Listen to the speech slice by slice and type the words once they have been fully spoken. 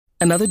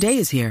Another day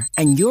is here,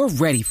 and you're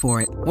ready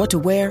for it. What to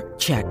wear?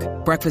 Check.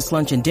 Breakfast,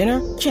 lunch, and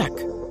dinner? Check.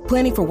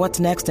 Planning for what's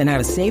next and how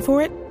to save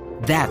for it?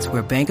 That's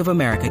where Bank of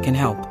America can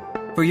help.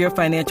 For your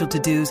financial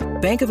to-dos,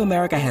 Bank of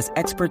America has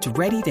experts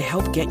ready to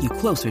help get you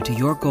closer to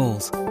your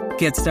goals.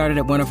 Get started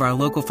at one of our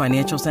local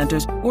financial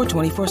centers or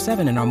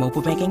 24/7 in our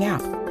mobile banking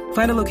app.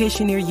 Find a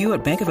location near you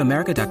at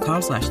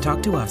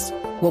bankofamerica.com/talktous.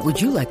 What would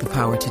you like the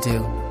power to do?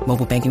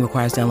 Mobile banking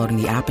requires downloading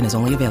the app and is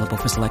only available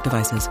for select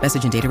devices.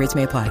 Message and data rates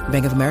may apply.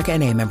 Bank of America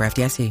N.A., member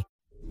FDIC.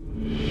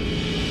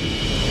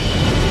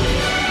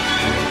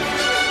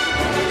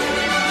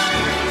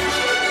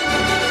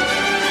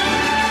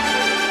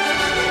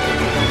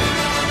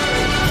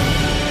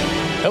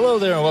 Hello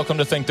there, and welcome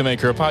to Think the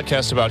Maker, a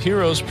podcast about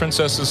heroes,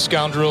 princesses,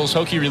 scoundrels,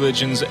 hokey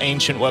religions,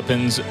 ancient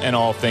weapons, and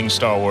all things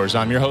Star Wars.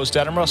 I'm your host,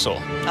 Adam Russell.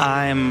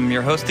 I'm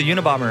your host, the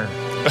Unabomber,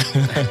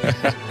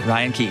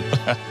 Ryan Key.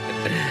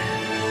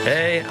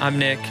 Hey, I'm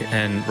Nick,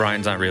 and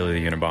Ryan's not really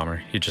the Unabomber.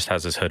 He just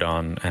has his hood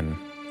on and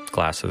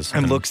glasses.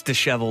 And looks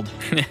disheveled.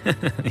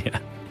 Yeah.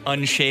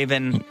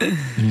 Unshaven.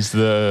 He's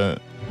the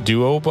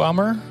duo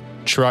bomber?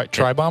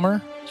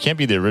 Tri-bomber? Can't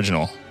be the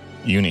original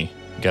Uni.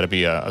 Got to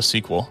be a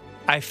sequel.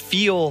 I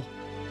feel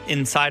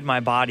inside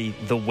my body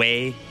the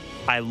way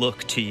I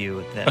look to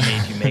you that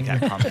made you make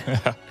that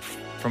comment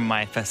from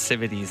my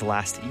festivities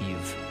last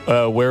eve.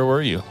 Where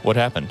were you? What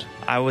happened?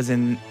 I was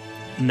in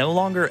no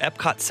longer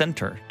Epcot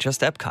Center,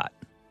 just Epcot.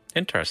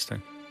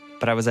 Interesting.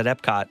 But I was at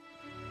Epcot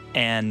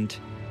and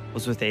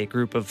was with a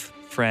group of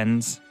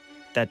friends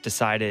that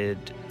decided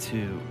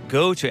to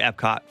go to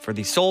Epcot for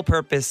the sole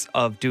purpose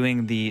of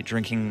doing the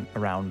drinking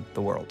around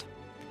the world.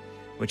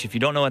 Which, if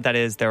you don't know what that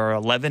is, there are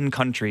 11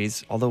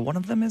 countries, although one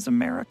of them is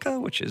America,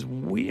 which is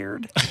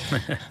weird.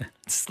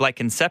 It's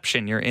like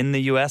Inception. You're in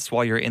the U.S.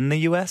 while you're in the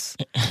U.S.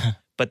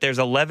 But there's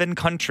 11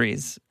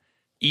 countries,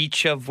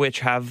 each of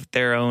which have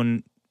their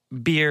own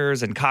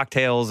beers and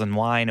cocktails and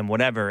wine and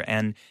whatever.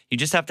 And you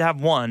just have to have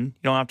one. You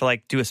don't have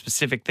to do a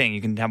specific thing. You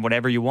can have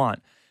whatever you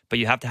want. But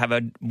you have to have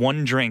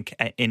one drink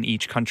in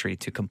each country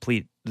to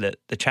complete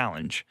the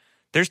challenge.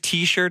 There's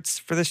T-shirts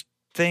for this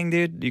thing,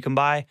 dude, you can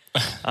buy.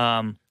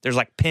 There's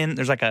a pin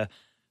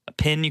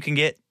you can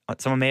get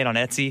someone made on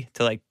Etsy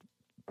to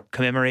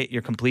commemorate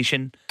your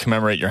completion.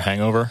 Commemorate your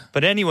hangover.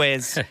 But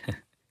anyways,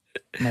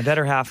 my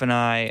better half and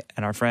I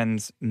and our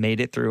friends made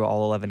it through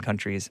all 11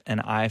 countries,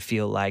 and I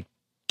feel like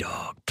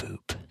dog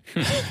poop.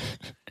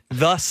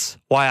 Thus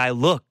why I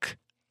look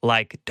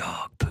like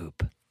dog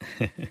poop.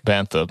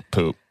 Bantha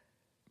poop.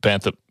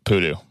 Bantha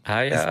poodoo.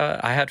 I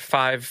had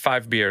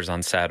five beers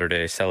on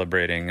Saturday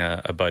celebrating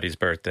a buddy's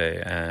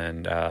birthday,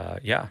 and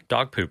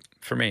dog poop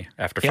for me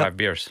after 5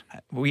 beers.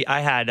 I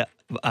had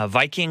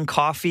Viking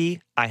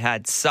coffee, I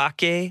had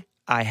sake,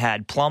 I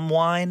had plum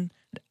wine,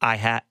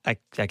 I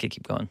could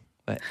keep going.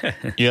 But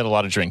You had a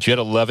lot of drinks. You had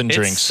 11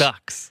 drinks. It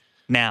sucks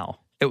now.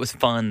 It was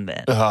fun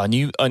then.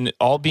 And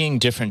all being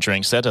different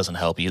drinks, that doesn't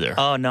help either.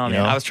 Oh, no,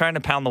 man. I was trying to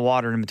pound the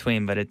water in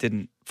between, but it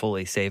didn't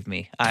fully save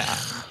me.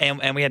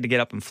 And we had to get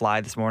up and fly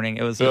this morning.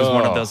 It was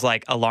one of those,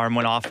 alarm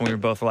went off and we were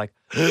both like,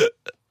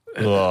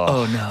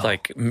 oh, no.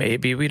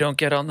 Maybe we don't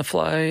get on the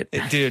flight.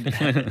 Dude,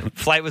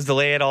 flight was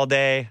delayed all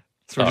day.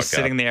 So we're just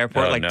sitting in the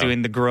airport,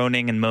 doing the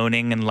groaning and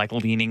moaning and,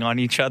 leaning on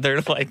each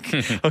other,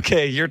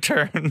 okay, your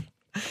turn.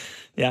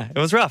 Yeah, it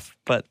was rough,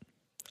 but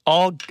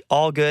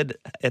all good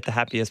at the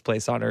happiest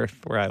place on earth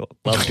where I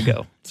love to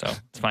go. So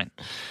it's fine.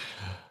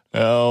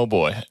 Oh,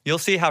 boy. You'll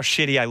see how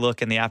shitty I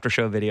look in the after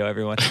show video,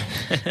 everyone.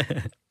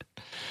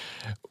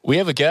 We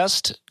have a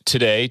guest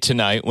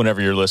tonight,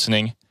 whenever you're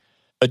listening.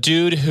 A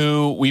dude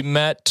who we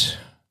met.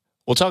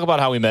 We'll talk about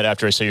how we met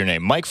after I say your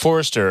name. Mike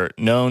Forrester,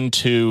 known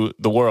to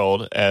the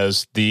world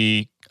as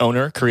the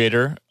owner,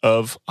 creator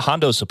of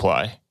Hondo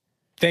Supply.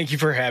 Thank you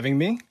for having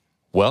me.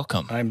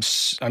 Welcome. I'm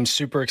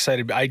super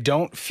excited. I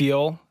don't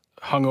feel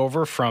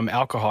hungover from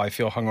alcohol. I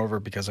feel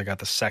hungover because I got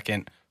the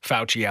second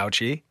Fauci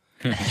ouchie.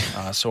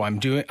 So I'm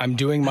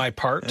doing my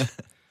part,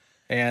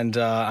 and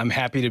I'm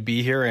happy to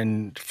be here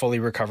and fully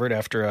recovered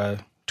after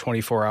a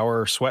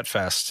 24-hour sweat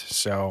fest.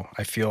 So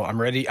I feel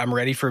I'm ready. I'm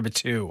ready for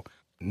Batu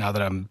now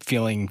that I'm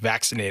feeling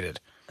vaccinated.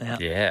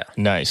 Yeah.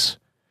 Nice.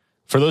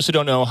 For those who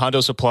don't know,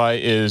 Hondo Supply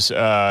is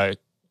kind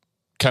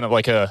of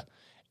like an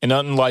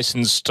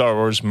unlicensed Star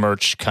Wars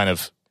merch kind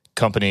of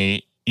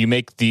company. You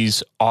make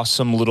these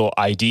awesome little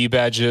ID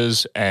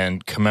badges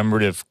and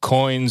commemorative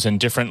coins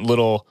and different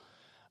little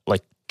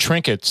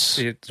trinkets.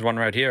 There's one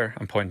right here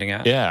I'm pointing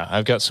at. Yeah,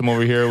 I've got some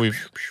over here.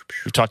 We've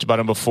talked about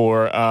them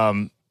before.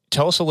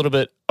 Tell us a little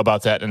bit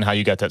about that and how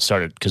you got that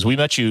started. Because we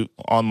met you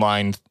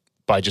online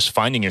by just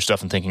finding your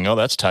stuff and thinking, oh,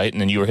 that's tight. And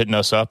then you were hitting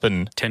us up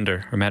and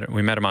Tinder.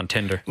 We met him on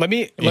Tinder. Let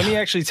me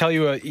actually tell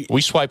you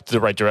we swiped the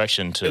right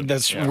direction to.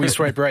 We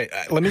swiped right.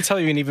 Let me tell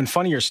you an even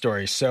funnier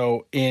story.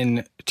 So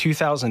in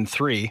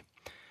 2003,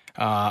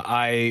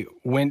 I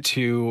went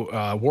to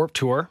Warped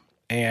Tour.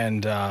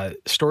 And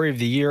Story of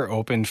the Year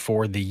opened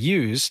for The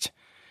Used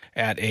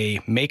at a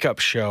makeup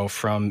show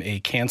from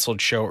a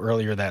canceled show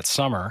earlier that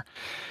summer.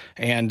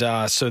 And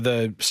so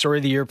the Story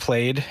of the Year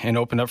played and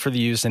opened up for the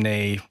Used in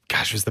it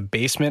was the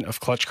basement of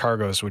Clutch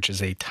Cargo's, which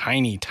is a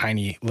tiny,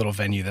 tiny little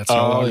venue that's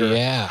no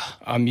longer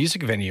a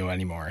music venue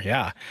anymore.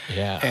 Yeah.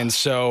 Yeah. And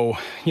so,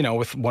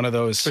 with one of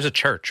those... It was a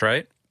church,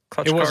 right?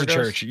 Clutch It was Cargo's? a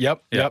church.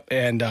 Yep.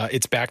 And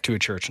it's back to a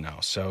church now.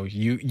 So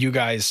you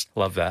guys...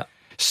 Love that.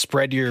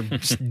 Spread your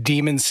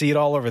demon seed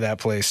all over that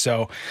place.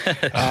 So,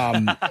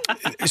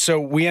 so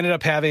we ended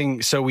up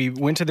we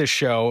went to this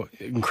show,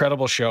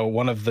 incredible show,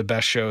 one of the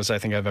best shows I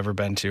think I've ever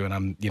been to. And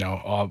I'm,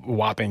 a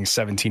whopping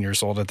 17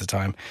 years old at the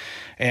time.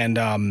 And,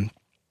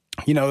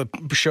 the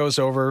show's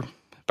over,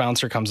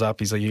 bouncer comes up.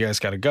 He's like, you guys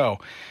got to go.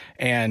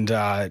 And,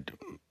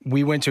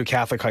 we went to a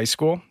Catholic high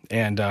school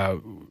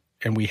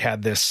and we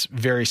had this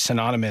very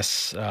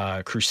synonymous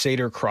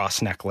Crusader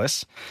cross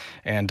necklace.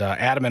 And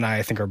Adam and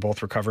I think, are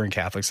both recovering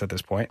Catholics at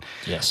this point.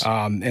 Yes.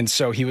 And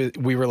so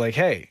we were like,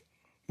 hey,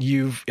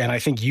 and I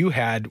think you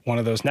had one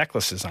of those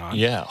necklaces on.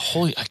 Yeah.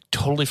 I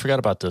totally forgot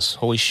about this.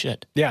 Holy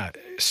shit. Yeah.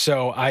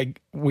 So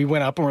we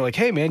went up and we're like,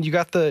 hey man, you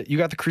got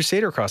the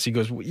Crusader cross. He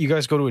goes, you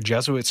guys go to a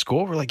Jesuit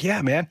school? We're like,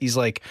 yeah, man. He's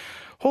like,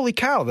 holy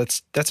cow,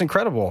 that's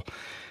incredible.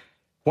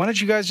 Why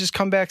don't you guys just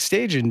come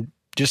backstage and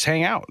just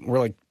hang out? We're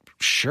like,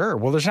 sure.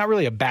 Well, there's not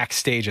really a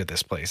backstage at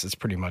this place. It's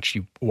pretty much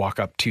you walk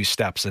up 2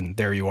 steps and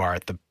there you are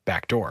at the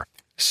back door.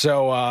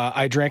 So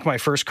I drank my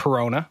first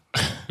Corona.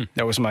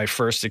 That was my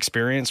first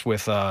experience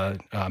with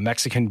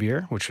Mexican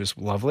beer, which was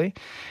lovely.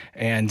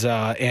 And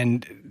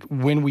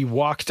when we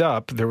walked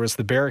up, there was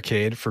the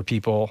barricade for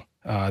people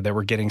that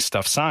were getting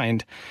stuff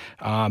signed.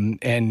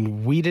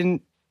 And we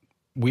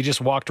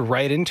just walked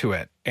right into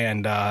it.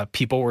 And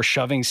people were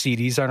shoving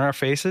CDs on our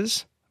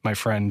faces, my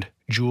friend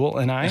Jewel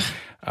and I.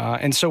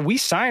 And so we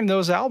signed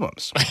those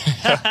albums.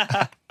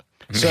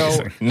 So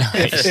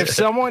Nice. if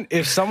someone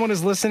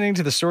is listening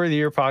to the Story of the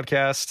Year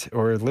podcast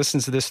or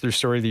listens to this through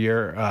Story of the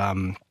Year,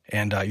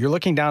 and you're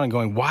looking down and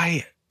going,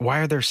 why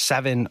are there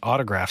 7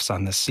 autographs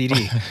on this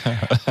CD?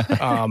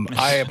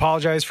 I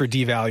apologize for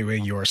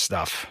devaluing your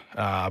stuff,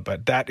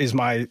 but that is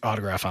my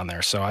autograph on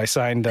there. So I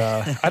signed.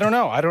 I don't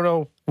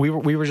know. We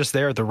were just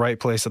there at the right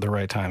place at the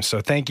right time.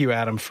 So thank you,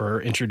 Adam,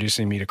 for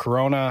introducing me to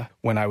Corona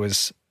when I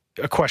was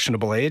a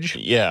questionable age.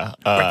 Yeah.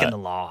 Breaking the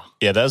law.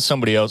 Yeah, that was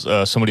somebody else.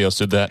 Somebody else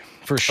did that.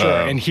 For sure.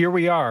 And here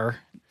we are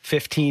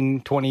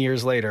 15, 20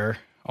 years later,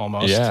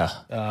 almost,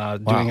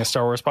 doing a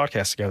Star Wars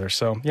podcast together.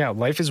 So yeah,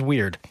 life is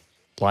weird.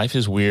 Life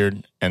is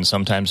weird and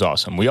sometimes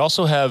awesome. We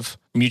also have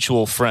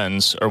mutual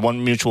friends, or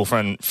one mutual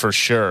friend for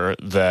sure,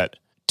 that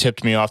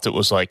tipped me off that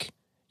was like,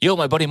 yo,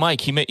 my buddy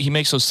Mike, he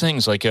makes those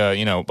things like,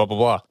 blah, blah,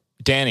 blah.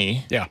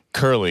 Danny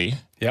Curley,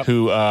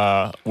 who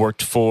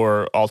worked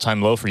for All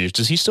Time Low for years.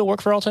 Does he still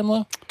work for All Time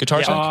Low?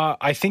 Guitar Tech?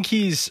 I think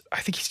he's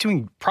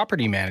doing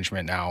property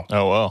management now.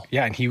 Oh, well.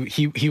 Yeah, and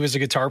he was a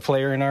guitar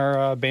player in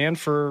our band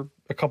for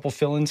a couple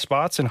fill-in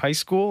spots in high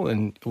school,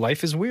 and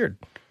life is weird.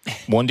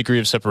 1 degree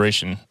of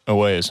separation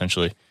away,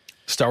 essentially.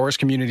 Star Wars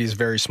community is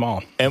very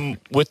small. And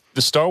with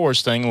the Star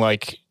Wars thing,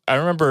 like, I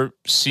remember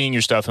seeing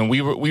your stuff, and we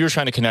were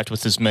trying to connect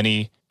with as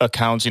many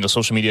accounts,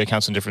 social media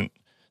accounts and different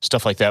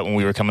stuff like that when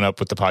we were coming up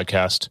with the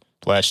podcast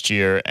last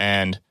year.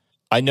 And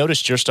I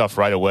noticed your stuff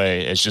right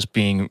away as just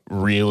being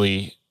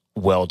really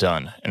well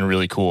done and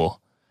really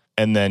cool.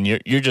 And then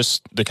you're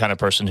just the kind of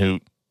person who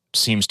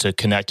seems to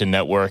connect and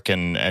network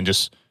and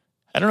just,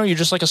 I don't know, you're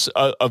just like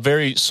a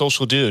very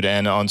social dude.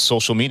 And on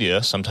social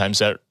media, sometimes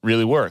that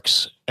really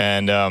works.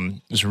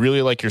 And just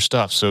really like your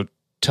stuff. So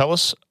tell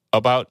us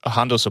about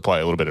Hondo Supply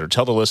a little bit, or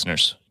tell the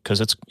listeners, because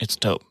it's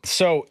dope.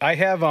 So I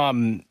have,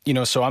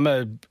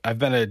 I've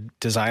been a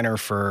designer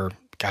for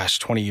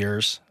 20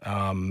 years.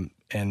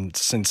 And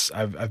since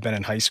I've been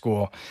in high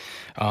school,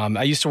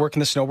 I used to work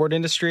in the snowboard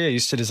industry. I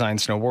used to design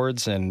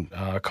snowboards and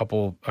a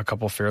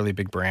couple fairly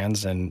big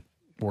brands, and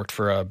worked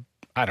for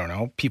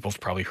people have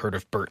probably heard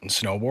of Burton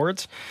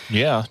Snowboards.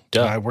 Yeah.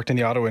 Duh. I worked in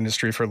the auto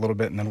industry for a little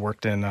bit, and then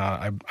worked in,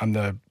 I'm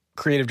the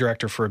creative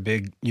director for a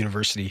big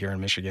university here in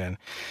Michigan.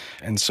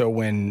 And so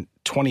when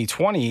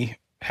 2020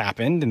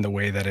 happened in the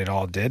way that it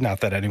all did,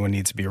 not that anyone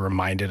needs to be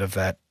reminded of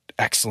that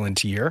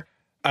excellent year,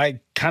 I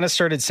kind of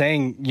started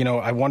saying,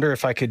 I wonder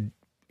if I could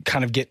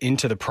kind of get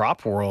into the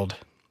prop world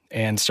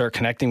and start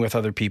connecting with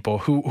other people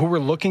who were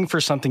looking for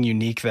something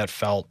unique that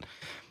felt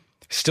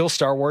still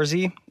Star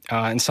Wars-y,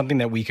 and something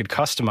that we could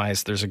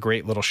customize. There's a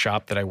great little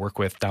shop that I work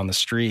with down the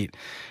street,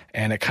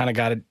 and it kind of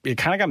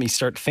got me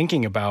start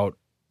thinking about,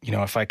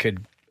 if I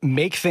could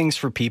make things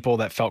for people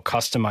that felt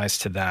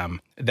customized to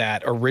them,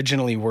 that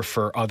originally were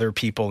for other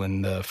people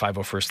in the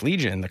 501st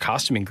Legion, the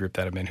costuming group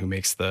that I'm in, who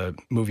makes the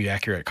movie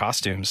accurate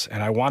costumes.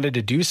 And I wanted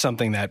to do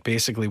something that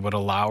basically would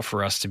allow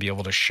for us to be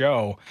able to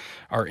show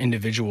our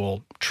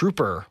individual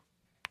trooper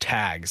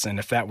tags. And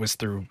if that was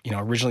through,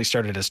 originally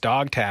started as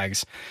dog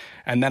tags,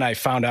 and then I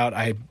found out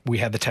we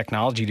had the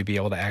technology to be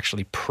able to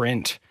actually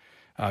print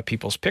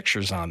people's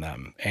pictures on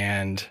them.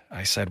 And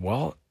I said,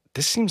 well,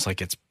 this seems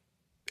like it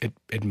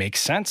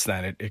makes sense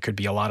then. It could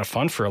be a lot of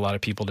fun for a lot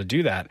of people to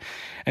do that.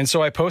 And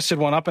so I posted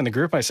one up in the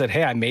group. I said,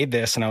 hey, I made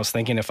this, and I was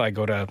thinking if I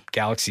go to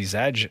Galaxy's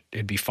Edge,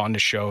 it'd be fun to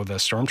show the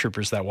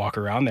stormtroopers that walk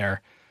around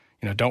there,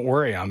 don't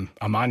worry, I'm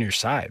on your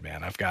side,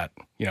 man. I've got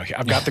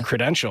the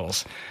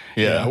credentials.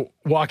 Yeah.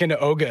 Walk into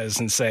Oga's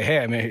and say, hey,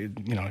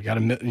 I got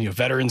a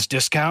veterans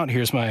discount.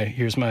 Here's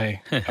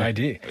my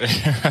ID.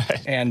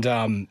 Right.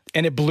 And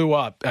it blew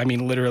up. I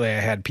mean, literally, I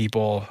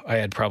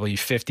had probably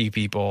 50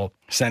 people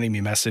sending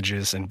me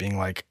messages and being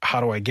like,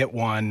 how do I get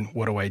one?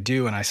 What do I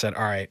do? And I said,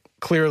 all right,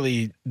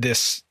 clearly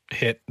this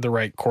hit the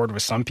right chord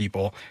with some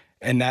people.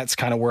 And that's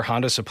kind of where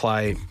Hondo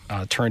Supply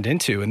turned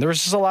into. And there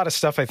was just a lot of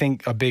stuff. I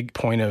think a big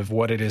point of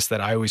what it is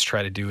that I always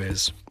try to do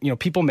is,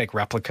 people make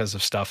replicas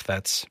of stuff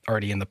that's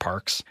already in the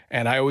parks.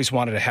 And I always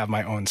wanted to have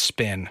my own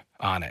spin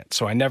on it.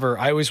 So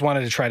I always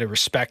wanted to try to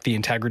respect the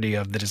integrity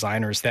of the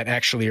designers that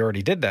actually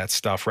already did that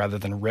stuff rather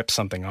than rip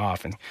something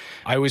off. And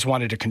I always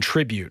wanted to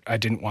contribute. I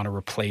didn't want to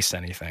replace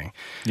anything.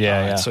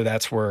 Yeah. So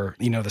that's where,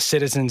 the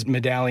citizens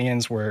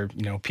medallions where,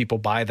 people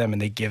buy them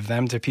and they give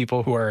them to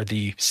people who are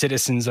the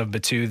citizens of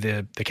Batuu,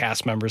 the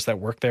cast members that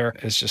work there,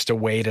 is just a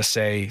way to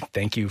say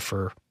thank you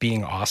for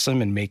being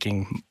awesome and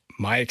making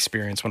my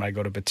experience when I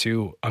go to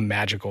Batuu a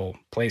magical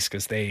place,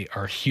 because they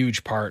are a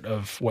huge part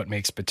of what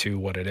makes Batuu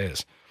what it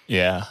is.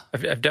 Yeah.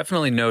 I've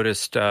definitely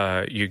noticed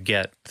you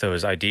get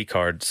those ID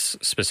cards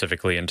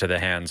specifically into the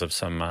hands of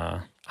some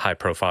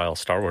high-profile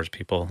Star Wars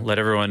people. Let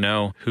everyone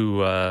know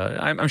who,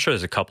 I'm sure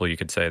there's a couple you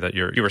could say that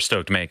you were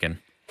stoked making.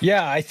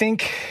 Yeah, I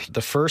think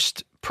the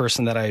first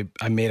person that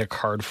I made a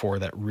card for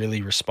that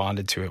really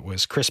responded to it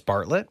was Chris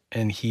Bartlett,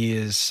 and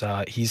he's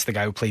the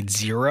guy who played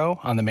Zero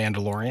on The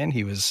Mandalorian.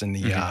 He was in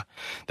the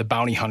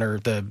bounty hunter,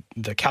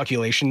 the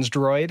calculations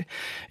droid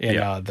in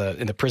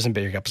the Prison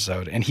Break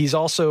episode, and he's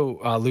also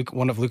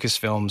one of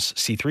Lucasfilm's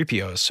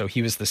C-3POs. So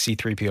he was the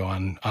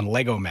C-3PO on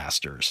Lego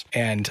Masters,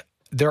 and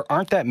there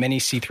aren't that many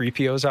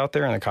C-3POs out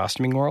there in the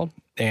costuming world.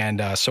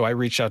 And so I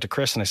reached out to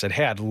Chris and I said,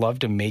 hey, I'd love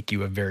to make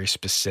you a very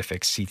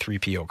specific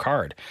C-3PO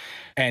card.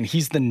 And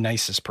he's the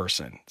nicest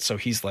person. So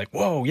he's like,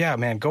 whoa, yeah,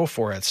 man, go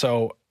for it.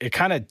 So it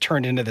kind of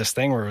turned into this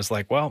thing where it was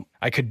like, well,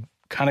 I could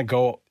kind of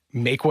go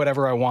make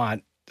whatever I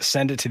want,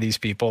 send it to these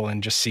people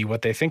and just see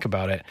what they think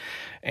about it.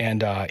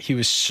 And he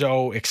was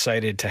so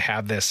excited to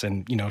have this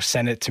and,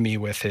 send it to me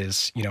with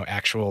his,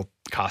 actual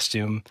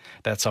costume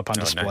that's up on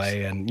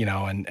display.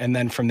 Nice. And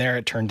then from there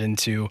it turned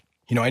into,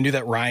 I knew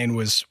that Ryan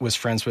was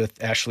friends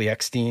with Ashley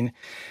Eckstein.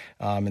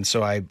 And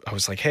so I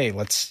was like, hey,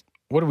 what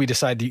do we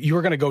decide? You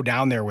were going to go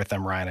down there with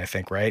them, Ryan, I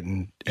think, right?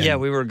 And yeah,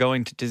 we were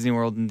going to Disney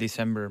World in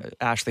December.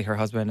 Ashley, her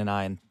husband, and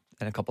I, and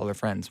a couple other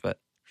friends, but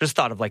just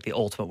thought of like the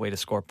ultimate way to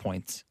score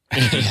points.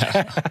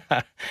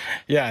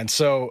 Yeah, and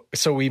so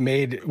we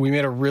made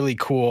a really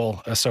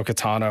cool Ahsoka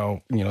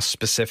Tano,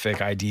 specific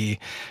ID,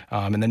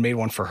 and then made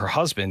one for her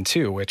husband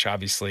too, which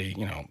obviously,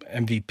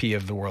 MVP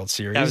of the World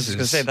Series. I was just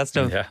going to say that's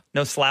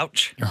no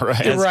slouch,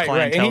 right?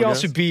 Right. And he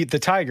also beat the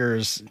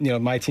Tigers.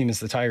 My team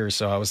is the Tigers,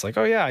 so I was like,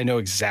 oh yeah, I know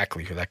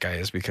exactly who that guy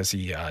is because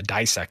he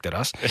dissected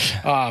us.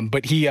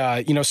 But he,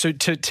 so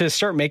to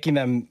start making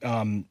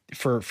them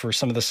for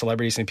some of the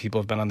celebrities and people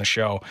who've been on the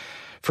show,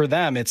 for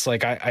them, it's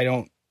like I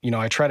don't.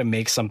 I try to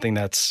make something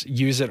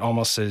use it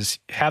almost as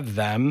have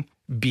them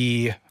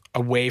be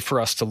a way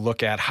for us to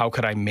look at how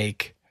could I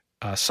make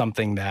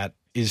something that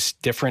is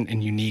different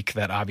and unique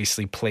that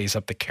obviously plays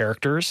up the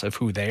characters of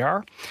who they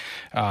are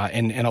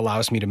and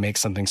allows me to make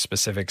something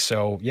specific.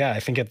 So, yeah, I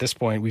think at this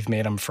point we've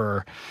made them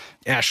for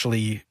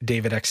Ashley,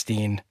 David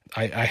Eckstein.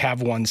 I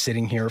have one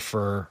sitting here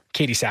for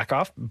Katie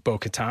Sackhoff,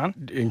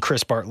 Bo-Katan, and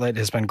Chris Bartlett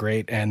has been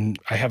great. And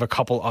I have a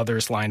couple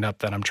others lined up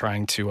that I'm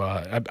trying to,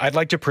 I'd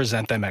like to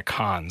present them at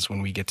cons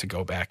when we get to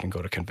go back and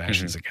go to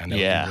conventions again. That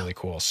would be really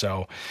cool.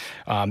 So,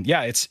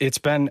 it's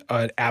been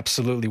an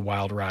absolutely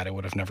wild ride. I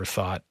would have never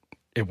thought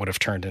it would have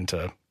turned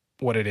into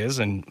what it is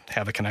and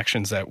have the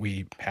connections that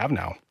we have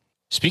now.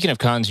 Speaking of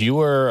cons, you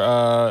were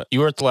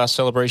at the last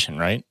celebration,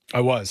 right?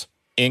 I was.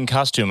 In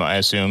costume, I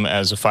assume,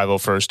 as a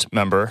 501st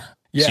member.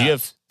 Yeah. So you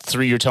have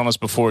three, you're telling us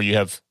before, you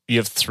have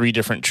three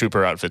different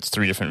trooper outfits,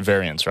 three different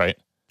variants, right?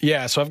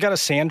 Yeah, so I've got a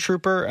sand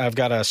trooper, I've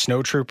got a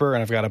snow trooper,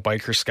 and I've got a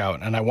biker scout.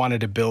 And I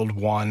wanted to build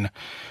one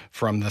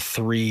from the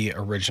three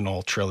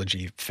original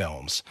trilogy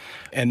films.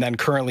 And then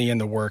currently in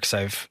the works,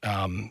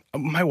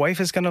 my wife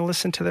is going to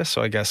listen to this,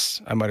 so I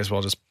guess I might as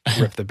well just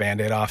rip the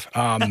Band-Aid off.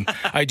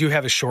 I do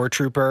have a shore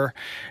trooper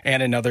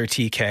and another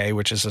TK,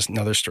 which is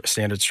another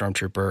standard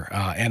stormtrooper.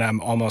 And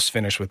I'm almost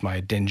finished with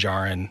my Din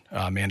Djarin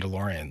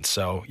Mandalorian.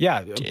 So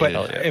yeah,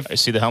 but I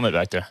see the helmet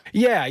back there.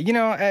 Yeah,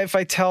 if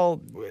I tell,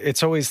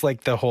 it's always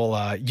like the whole,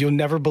 you'll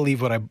never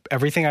believe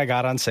everything I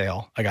got on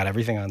sale. I got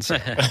everything on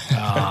sale.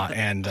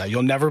 And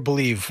you'll never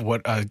believe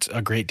what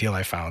a great deal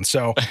I found.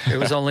 So it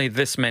was only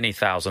this many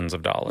thousands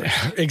of dollars.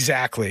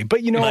 Exactly.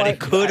 But what? It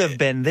could have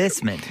been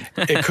this many.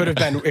 It could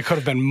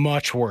have been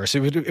much worse.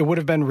 It would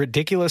have been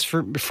ridiculous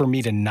for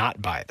me to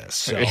not buy this.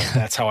 So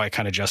that's how I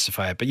kind of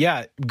justify it. But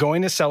yeah,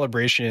 going to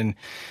Celebration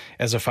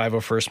as a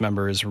 501st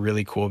member is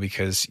really cool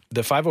because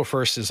the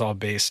 501st is all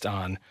based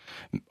on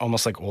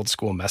almost like old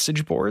school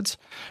message boards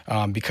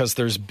because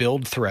there's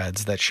build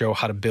threads that show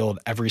how to build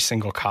every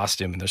single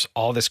costume. And there's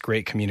all this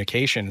great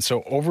communication.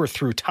 So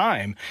through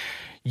time,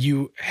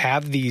 you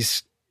have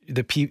these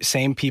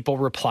same people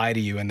reply to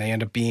you and they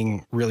end up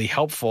being really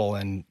helpful.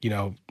 And, you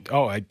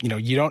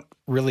don't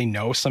really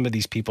know some of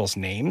these people's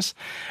names.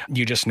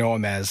 You just know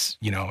them as,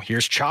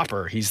 here's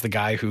Chopper. He's the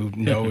guy who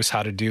knows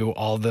how to do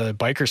all the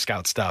Biker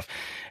Scout stuff.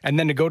 And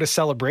then to go to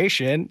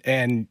Celebration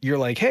and you're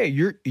like, hey,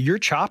 you're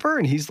Chopper?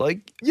 And he's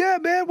like, yeah,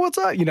 man, what's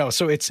up?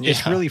 So it's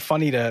really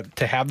funny to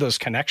have those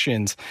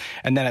connections.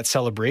 And then at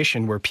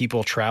Celebration where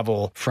people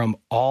travel from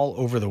all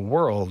over the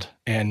world,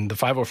 and the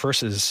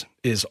 501st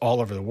is all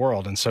over the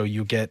world. And so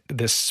you get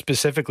this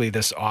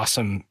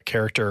awesome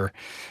character.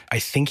 I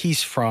think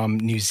he's from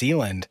New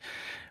Zealand,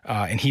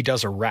 and he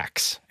does a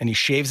Rex, and he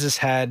shaves his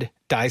head,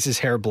 dyes his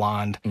hair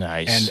blonde.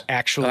 Nice. And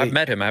actually, I've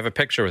met him. I have a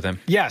picture with him.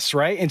 Yes,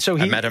 right. And so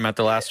I met him at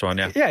the last one.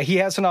 Yeah. Yeah, he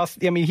has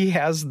he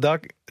has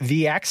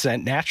the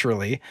accent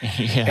naturally,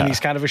 and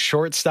he's kind of a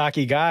short,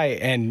 stocky guy.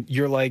 And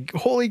you're like,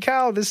 holy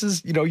cow, this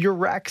is you're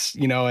Rex,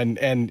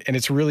 and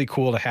it's really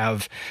cool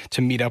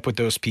to meet up with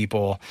those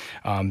people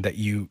that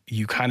you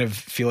kind of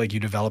feel like you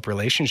develop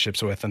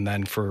relationships with, and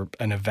then for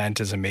an event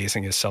as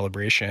amazing as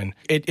Celebration,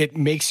 it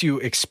makes you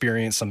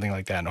experience something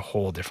like that in a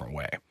whole different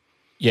way.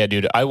 Yeah,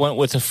 dude. I went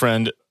with a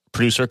friend,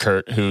 producer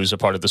Kurt, who's a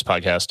part of this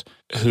podcast,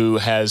 who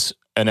has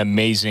an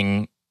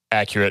amazing,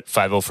 accurate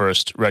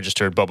 501st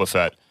registered Boba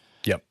Fett.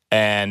 Yep.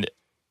 And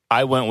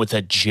I went with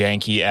a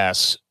janky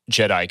ass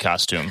Jedi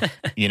costume,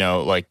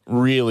 like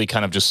really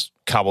kind of just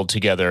cobbled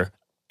together.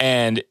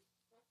 And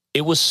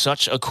it was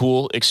such a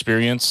cool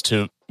experience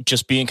to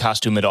just be in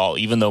costume at all,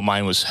 even though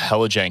mine was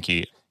hella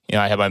janky.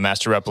 I had my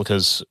Master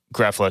Replicas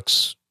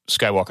Graflex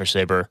Skywalker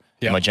saber,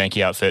 my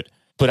janky outfit.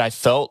 But I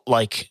felt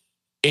like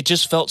it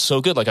just felt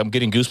so good. Like I'm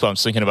getting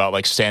goosebumps thinking about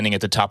like standing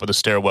at the top of the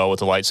stairwell with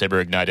the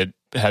lightsaber ignited,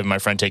 having my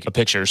friend take a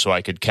picture so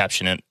I could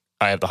caption it.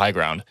 I have the high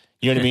ground.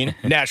 You know what I mean?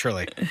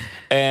 Naturally.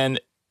 And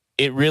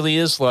it really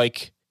is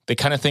like the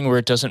kind of thing where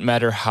it doesn't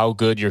matter how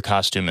good your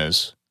costume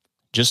is.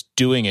 Just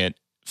doing it,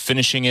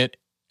 finishing it,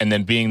 and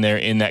then being there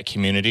in that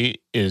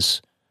community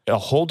is a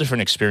whole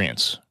different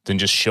experience than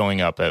just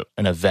showing up at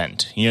an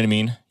event. You know what I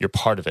mean? You're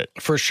part of it.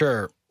 For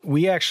sure.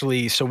 We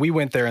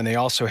went there and they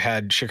also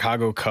had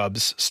Chicago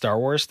Cubs Star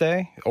Wars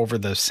Day over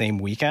the same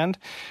weekend.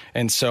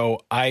 And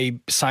so I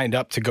signed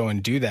up to go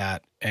and do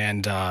that.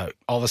 And all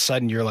of a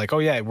sudden you're like, oh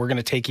yeah, we're going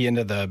to take you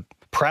into the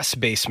press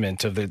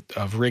basement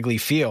of Wrigley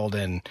Field,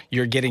 and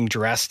you're getting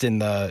dressed in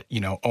the,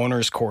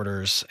 owner's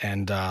quarters.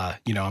 And,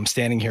 I'm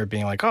standing here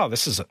being like, oh,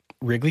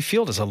 Wrigley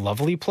Field is a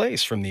lovely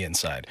place from the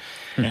inside.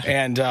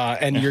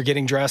 And you're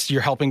getting dressed,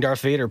 you're helping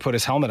Darth Vader put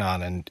his helmet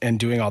on and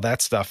doing all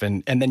that stuff.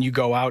 And then you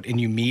go out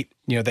and you meet,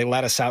 they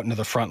let us out into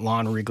the front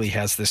lawn. Wrigley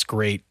has this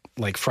great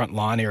like front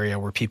lawn area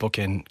where people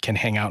can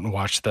hang out and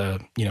watch the,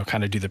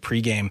 kind of do the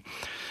pregame.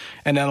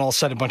 And then all of a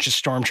sudden a bunch of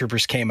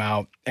stormtroopers came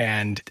out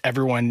and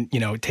everyone,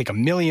 take a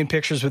million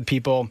pictures with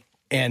people.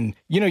 And,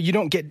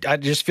 I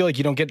just feel like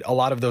you don't get a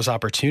lot of those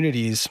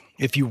opportunities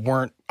if you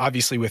weren't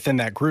obviously within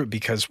that group,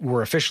 because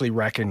we're officially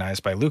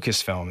recognized by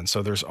Lucasfilm. And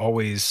so there's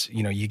always,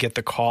 you get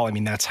the call. I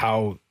mean, that's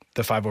how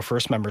the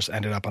 501st members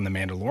ended up on The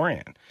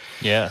Mandalorian.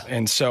 Yeah.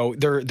 And so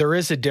there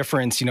is a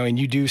difference, and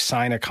you do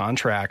sign a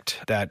contract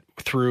that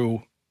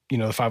through, the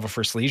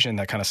 501st Legion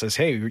that kind of says,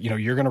 hey,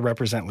 you're going to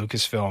represent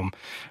Lucasfilm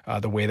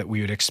the way that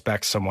we would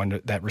expect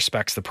someone that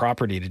respects the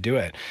property to do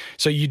it.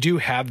 So you do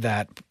have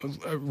that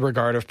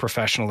regard of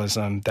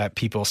professionalism that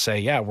people say,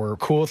 yeah, we're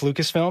cool with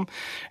Lucasfilm,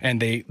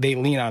 and they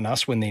lean on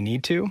us when they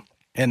need to.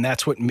 And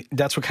that's what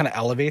kind of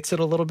elevates it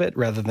a little bit,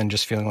 rather than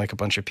just feeling like a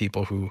bunch of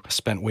people who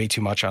spent way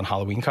too much on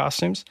Halloween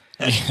costumes.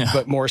 Yeah.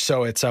 But more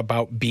so, it's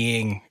about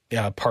being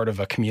part of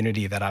a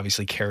community that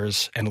obviously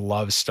cares and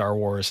loves Star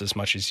Wars as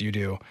much as you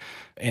do.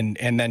 And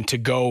then to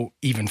go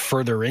even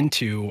further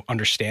into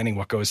understanding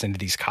what goes into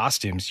these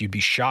costumes, you'd be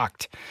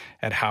shocked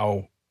at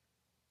how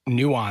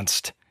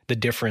nuanced the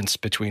difference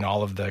between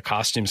all of the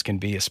costumes can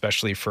be,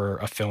 especially for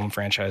a film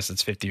franchise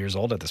that's 50 years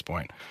old at this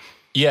point.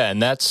 Yeah,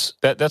 and that's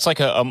like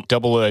a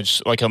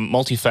double-edged, like a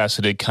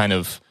multifaceted kind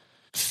of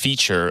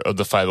feature of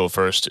the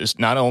 501st. Is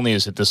not only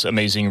is it this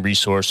amazing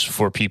resource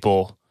for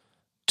people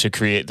to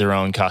create their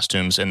own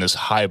costumes and this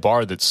high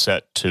bar that's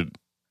set to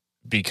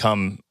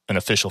become an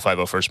official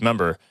 501st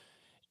member,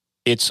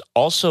 it's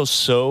also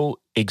so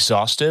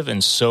exhaustive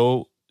and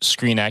so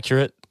screen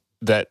accurate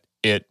that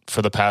it,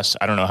 for the past,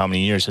 I don't know how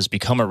many years, has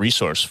become a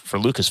resource for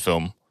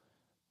Lucasfilm,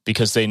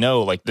 because they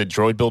know, like the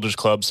Droid Builders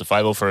Clubs, the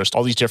 501st,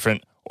 all these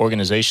different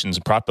organizations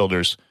and prop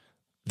builders,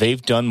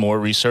 they've done more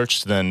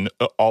research than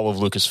all of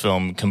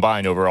Lucasfilm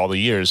combined over all the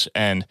years,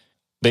 and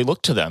they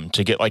look to them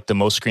to get like the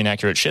most screen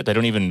accurate shit. They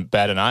don't even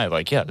bat an eye.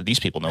 Like, yeah, these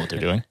people know what they're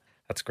doing.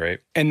 That's great.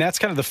 And that's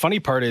kind of the funny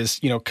part is,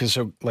 because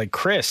like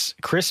Chris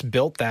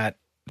built that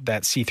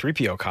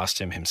C-3PO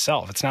costume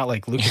himself. It's not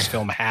like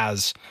Lucasfilm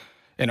has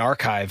an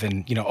archive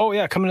and, oh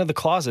yeah, come into the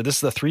closet. This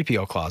is the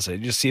 3PO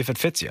closet. Just see if it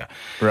fits you.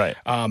 Right.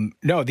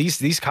 No,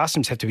 these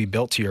costumes have to be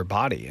built to your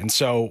body. And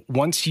so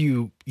once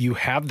you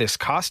have this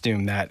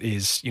costume that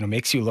is,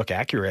 makes you look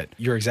accurate,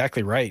 you're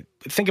exactly right.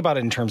 Think about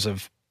it in terms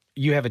of,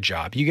 you have a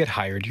job, you get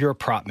hired, you're a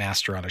prop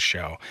master on a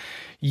show.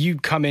 You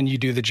come in, you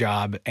do the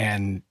job,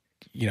 and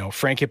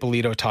Frank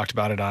Ippolito talked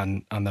about it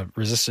on the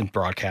Resistance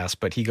broadcast,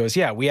 but he goes,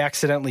 yeah, we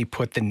accidentally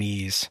put the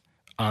knees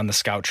on the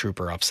Scout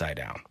Trooper upside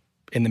down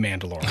in The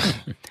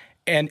Mandalorian.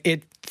 And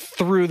it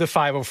threw the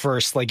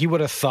 501st, like you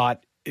would have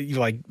thought,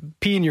 like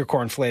pee in your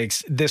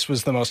cornflakes, this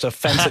was the most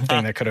offensive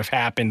thing that could have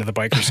happened to the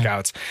Biker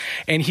Scouts.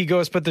 And he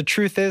goes, but the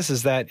truth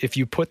is that if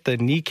you put the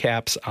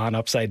kneecaps on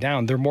upside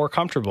down, they're more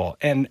comfortable.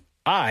 And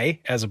I,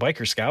 as a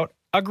Biker Scout,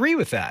 agree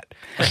with that.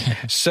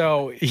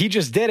 So he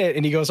just did it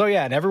and he goes, oh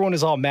yeah, and everyone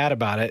is all mad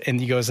about it. And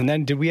he goes, and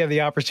then did we have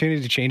the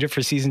opportunity to change it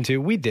for season 2?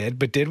 We did,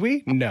 but did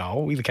we?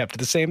 No, we kept it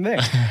the same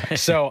thing.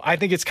 So I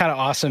think it's kind of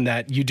awesome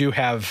that you do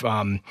have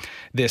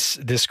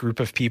this group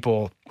of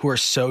people who are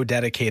so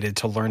dedicated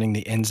to learning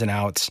the ins and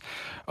outs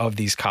of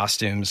these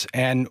costumes.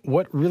 And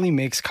what really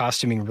makes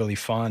costuming really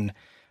fun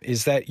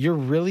is that you're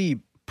really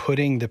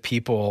putting the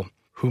people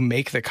who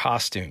make the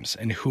costumes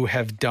and who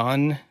have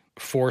done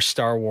for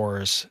Star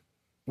Wars,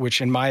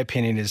 which in my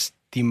opinion is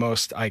the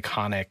most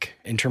iconic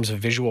in terms of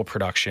visual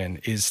production,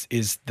 is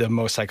the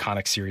most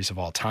iconic series of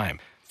all time.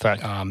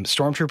 Fact.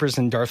 Stormtroopers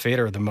and Darth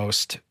Vader are the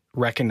most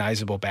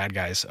recognizable bad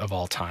guys of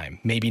all time,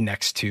 maybe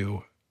next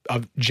to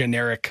a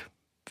generic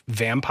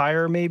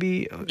vampire,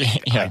 maybe.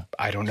 Yeah.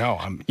 I don't know.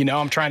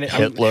 I'm trying to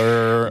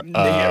Hitler.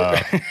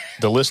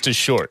 The list is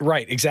short.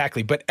 Right,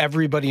 exactly. But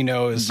everybody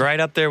knows. Right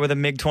up there with a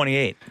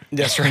MiG-28.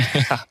 That's right.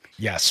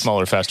 Yes.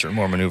 Smaller, faster,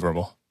 more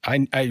maneuverable.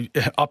 I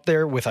up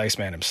there with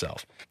Iceman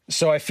himself.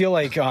 So I feel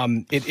like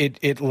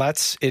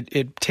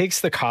it takes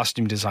the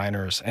costume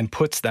designers and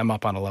puts them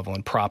up on a level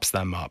and props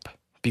them up,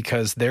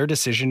 because their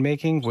decision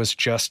making was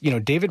just,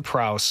 David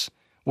Prowse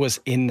was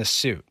in the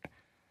suit,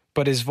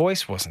 but his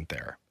voice wasn't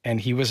there. And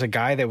he was a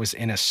guy that was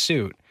in a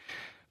suit.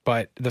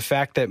 But the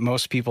fact that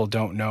most people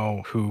don't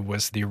know who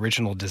was the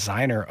original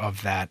designer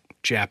of that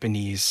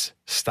Japanese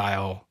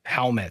style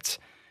helmet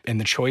and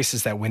the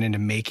choices that went into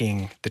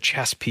making the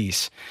chest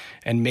piece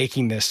and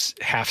making this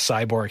half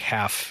cyborg,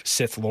 half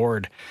Sith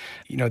Lord,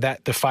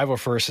 that the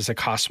 501st is a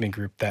costuming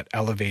group that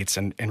elevates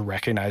and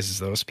recognizes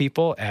those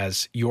people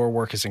as your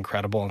work is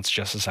incredible and it's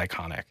just as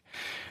iconic.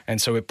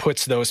 And so it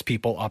puts those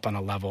people up on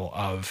a level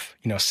of,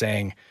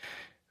 saying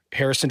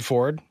Harrison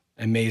Ford,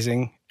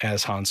 amazing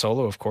as Han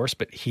Solo, of course,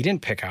 but he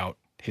didn't pick out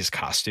his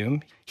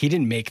costume. He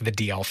didn't make the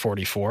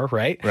DL-44,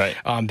 right? Right.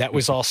 That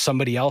was all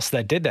somebody else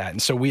that did that.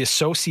 And so we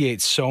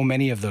associate so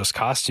many of those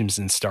costumes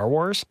in Star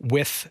Wars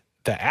with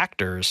the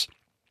actors,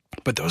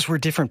 but those were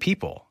different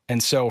people.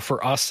 And so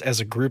for us as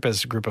a group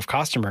of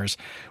costumers,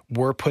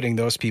 we're putting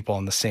those people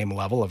on the same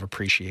level of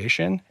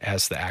appreciation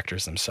as the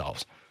actors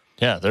themselves.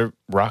 Yeah, they're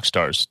rock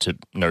stars to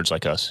nerds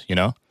like us,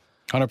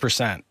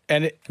 100%.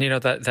 And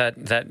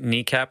that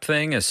kneecap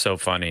thing is so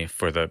funny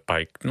for the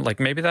bike. Like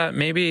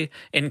maybe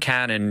in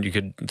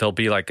canon there'll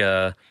be like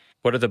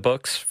what are the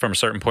books from a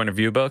certain point of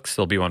view books?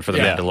 There'll be one for the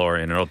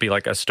Mandalorian, and it'll be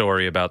like a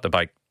story about the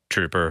bike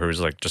trooper who's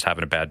like just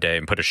having a bad day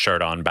and put his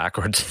shirt on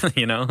backwards,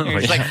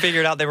 He's like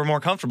figured out they were more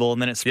comfortable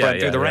and then it spread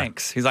through the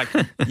ranks. He's like,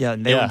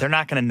 they're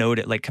not going to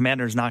notice. Like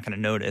commander's not going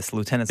to notice.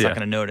 Lieutenant's not going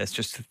to notice.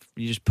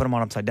 You just put them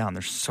on upside down.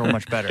 They're so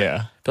much better.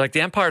 Yeah. But like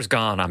the Empire's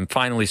gone. I'm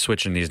finally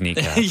switching these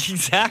kneecaps.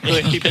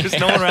 Exactly. There's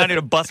no one around here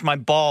to bust my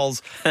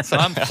balls. So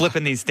I'm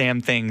flipping these damn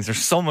things. They're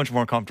so much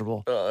more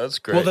comfortable. Oh, that's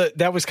great. Well,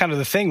 that was kind of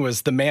the thing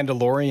was the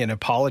Mandalorian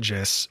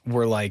apologists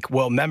were like,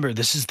 well, remember,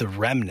 this is the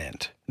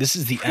remnant. This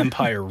is the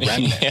Empire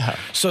remnant. Yeah.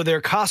 So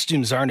their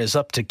costumes aren't as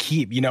up to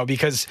keep,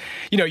 because,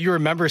 you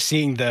remember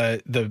seeing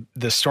the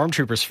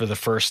stormtroopers for the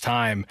first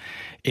time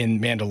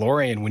in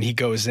Mandalorian when he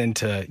goes in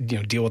to,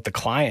 deal with the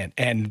client,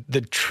 and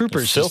the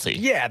troopers filthy.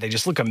 They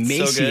just look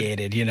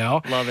emaciated,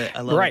 Love it.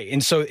 I love it. Right.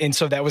 And so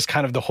that was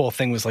kind of the whole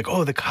thing was like,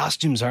 oh, the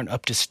costumes aren't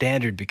up to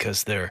standard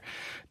because they're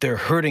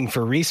hurting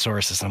for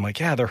resources. And I'm like,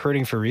 yeah, they're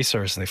hurting for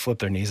resources. And they flip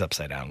their knees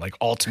upside down, like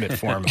ultimate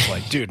form of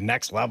like, dude,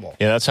 next level.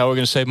 Yeah, that's how we're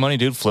going to save money,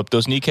 dude. Flip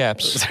those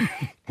kneecaps.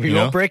 We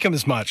won't break them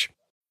as much.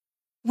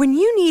 When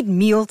you need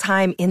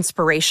mealtime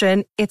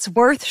inspiration, it's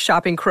worth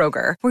shopping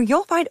Kroger, where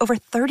you'll find over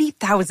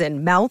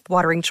 30,000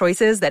 mouth-watering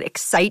choices that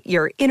excite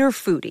your inner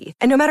foodie.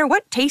 And no matter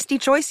what tasty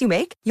choice you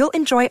make, you'll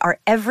enjoy our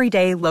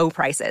everyday low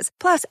prices,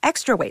 plus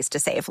extra ways to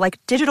save,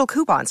 like digital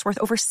coupons worth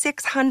over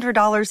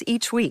 $600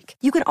 each week.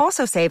 You can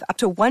also save up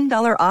to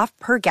 $1 off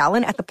per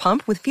gallon at the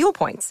pump with fuel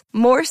points.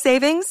 More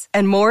savings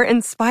and more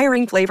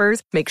inspiring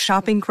flavors make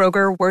shopping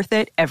Kroger worth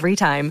it every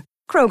time.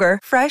 Kroger,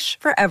 fresh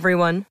for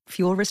everyone.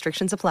 Fuel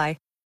restrictions apply.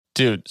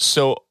 Dude,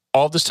 so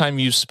all this time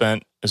you've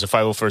spent as a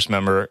 501st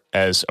member,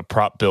 as a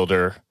prop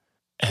builder,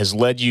 has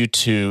led you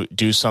to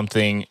do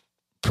something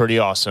pretty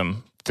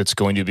awesome that's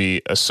going to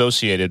be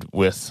associated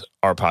with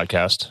our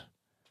podcast.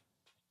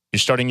 You're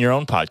starting your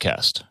own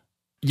podcast.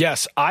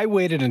 Yes, I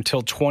waited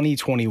until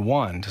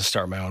 2021 to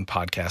start my own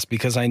podcast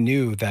because I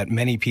knew that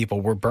many people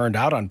were burned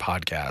out on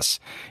podcasts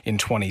in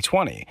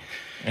 2020.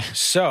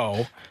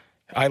 So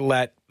I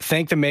let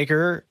Thank the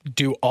Maker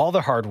do all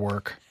the hard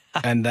work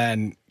and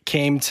then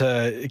came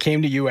to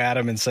you,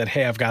 Adam, and said,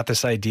 hey, I've got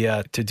this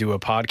idea to do a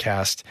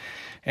podcast.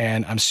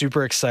 And I'm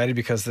super excited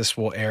because this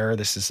will air.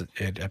 This is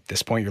at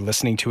this point you're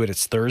listening to it.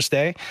 It's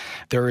Thursday.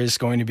 There is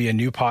going to be a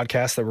new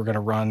podcast that we're going to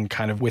run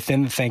kind of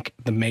within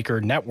the Maker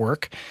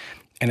Network,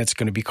 and it's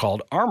going to be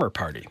called Armor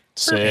Party.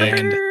 Sick.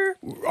 And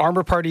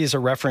Armor Party is a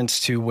reference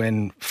to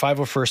when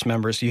 501st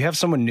members, you have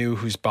someone new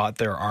who's bought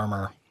their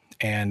armor,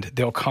 and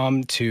they'll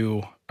come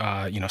to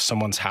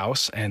someone's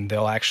house, and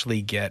they'll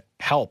actually get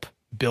help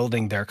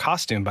building their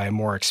costume by a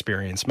more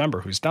experienced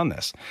member who's done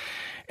this.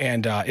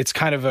 And it's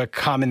kind of a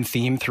common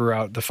theme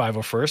throughout the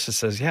 501st. It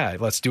says, yeah,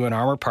 let's do an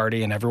armor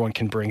party, and everyone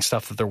can bring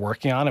stuff that they're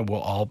working on, and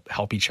we'll all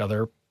help each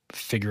other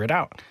figure it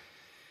out.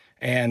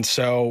 And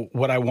so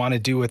what I want to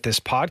do with this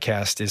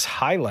podcast is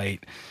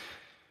highlight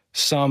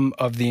some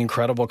of the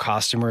incredible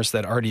costumers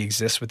that already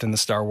exist within the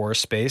Star Wars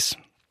space.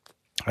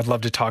 I'd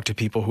love to talk to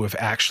people who have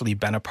actually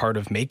been a part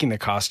of making the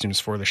costumes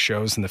for the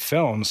shows and the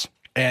films,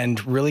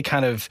 and really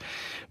kind of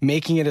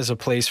making it as a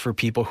place for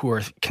people who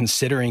are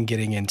considering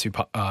getting into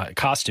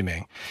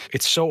costuming.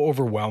 It's so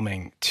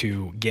overwhelming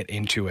to get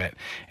into it.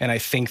 And I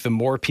think the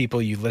more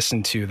people you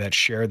listen to that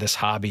share this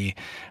hobby,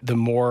 the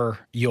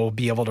more you'll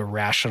be able to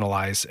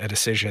rationalize a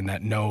decision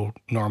that no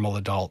normal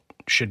adult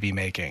should be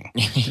making.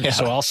 Yeah.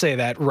 So I'll say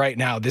that right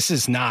now, this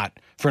is not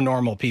for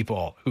normal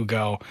people who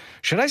go,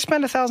 should I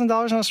spend $1,000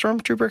 on a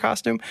Stormtrooper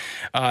costume?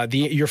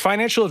 Your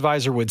financial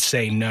advisor would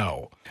say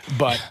no,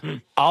 but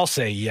I'll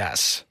say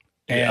yes.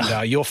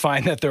 And you'll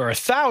find that there are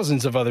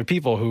thousands of other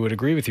people who would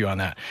agree with you on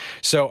that.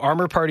 So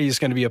Armor Party is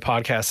going to be a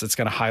podcast that's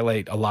going to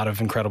highlight a lot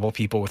of incredible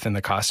people within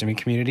the costuming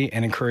community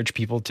and encourage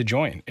people to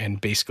join and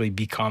basically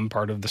become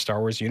part of the Star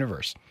Wars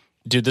universe.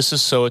 Dude, this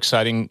is so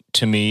exciting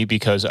to me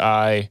because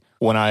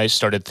when I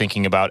started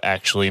thinking about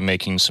actually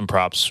making some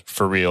props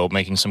for real,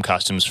 making some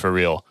costumes for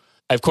real,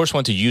 I of course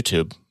went to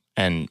YouTube,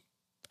 and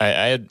I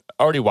had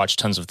already watched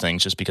tons of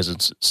things just because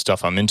it's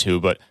stuff I'm into,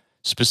 but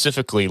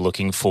specifically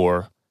looking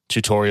for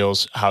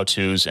tutorials,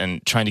 how-tos,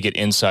 and trying to get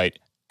insight.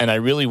 And I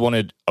really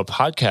wanted a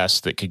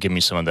podcast that could give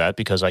me some of that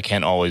because I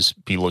can't always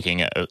be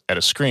looking at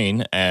a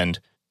screen, and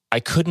I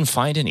couldn't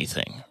find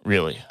anything,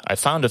 really. I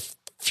found a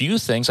few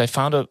things. I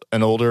found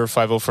an older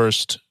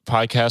 501st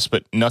podcast,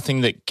 but nothing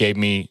that gave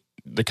me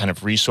the kind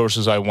of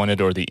resources I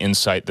wanted or the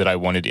insight that I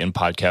wanted in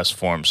podcast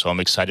form. So I'm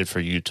excited for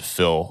you to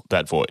fill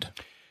that void.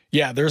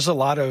 Yeah, there's a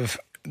lot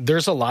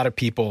of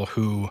people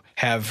who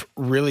have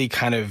really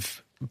kind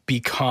of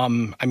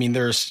become,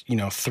 there's,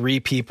 3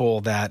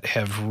 people that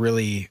have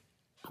really,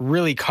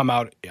 really come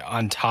out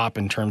on top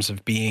in terms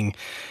of being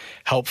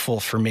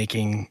helpful for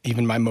making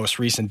even my most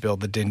recent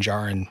build, the Din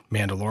Djarin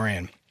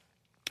Mandalorian.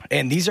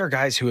 And these are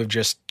guys who have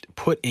just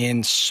put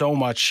in so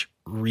much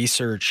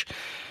research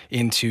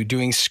into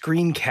doing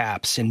screen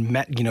caps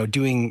and,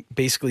 doing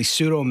basically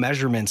pseudo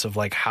measurements of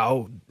like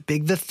how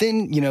big the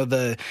thin,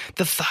 the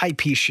thigh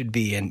piece should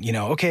be. And,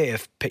 okay,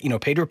 if,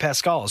 Pedro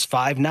Pascal is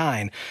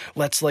 5'9",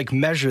 let's like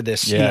measure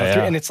this,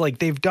 and it's like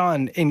they've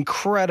done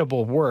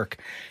incredible work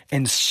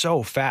and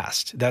so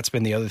fast. That's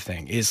been the other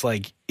thing is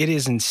like, it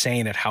is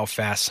insane at how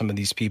fast some of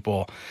these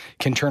people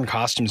can turn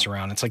costumes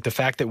around. It's like the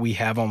fact that we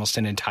have almost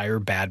an entire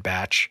Bad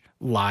Batch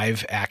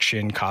live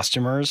action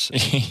costumers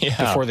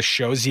before the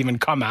shows even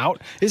come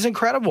out is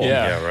incredible.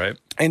 Yeah, right.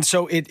 And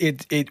so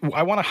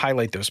I want to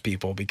highlight those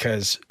people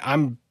because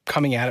I'm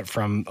coming at it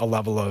from a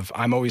level of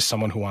I'm always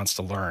someone who wants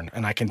to learn.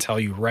 And I can tell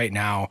you right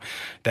now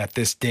that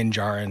this Din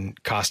Djarin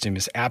costume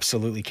is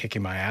absolutely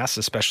kicking my ass,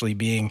 especially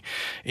being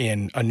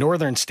in a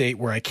northern state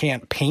where I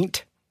can't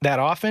paint that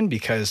often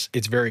because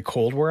it's very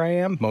cold where I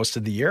am most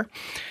of the year.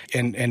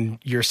 And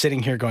you're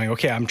sitting here going,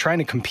 okay, I'm trying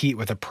to compete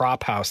with a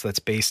prop house that's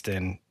based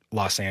in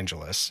Los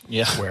Angeles,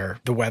 where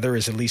the weather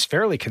is at least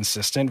fairly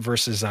consistent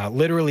versus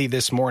literally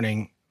this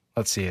morning.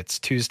 Let's see, it's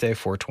Tuesday,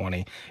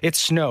 4/20. It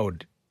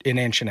snowed 1.5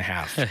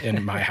 inches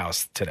in my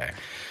house today.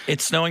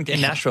 It's snowing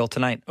in Nashville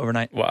tonight,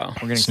 overnight. Wow.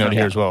 We're getting snowed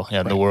here as well. Yeah,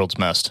 right. The world's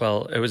messed.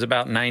 Well, it was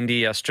about 90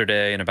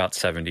 yesterday and about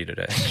 70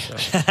 today.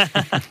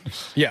 So.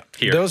 Yeah,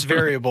 those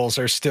variables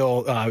are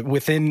still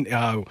within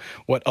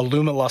what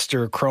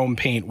Alumiluster chrome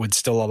paint would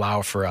still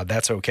allow for.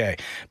 That's okay,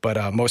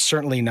 but most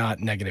certainly not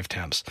negative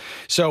temps.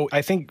 So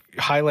I think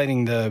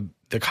highlighting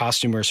the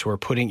costumers who are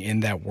putting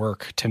in that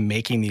work to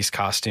making these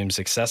costumes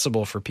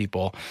accessible for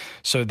people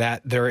so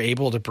that they're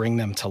able to bring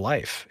them to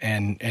life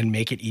and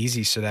make it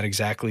easy so that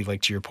exactly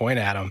like to your point,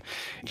 Adam,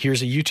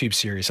 here's a YouTube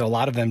series. A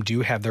lot of them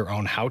do have their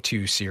own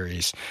how-to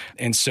series.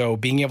 And so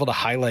being able to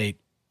highlight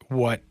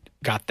what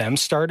got them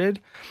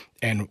started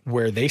and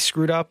where they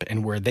screwed up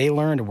and where they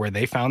learned and where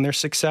they found their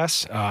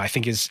success, I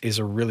think is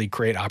a really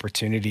great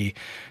opportunity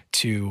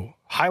to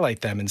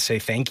highlight them and say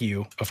thank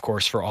you, of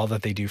course, for all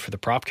that they do for the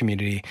prop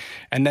community,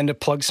 and then to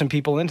plug some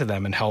people into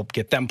them and help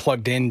get them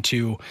plugged in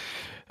to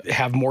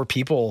have more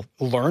people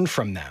learn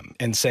from them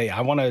and say,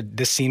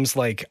 this seems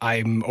like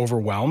I'm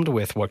overwhelmed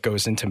with what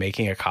goes into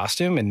making a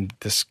costume, and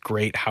this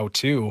great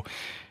how-to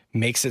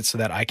makes it so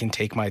that I can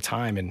take my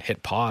time and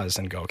hit pause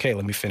and go, okay,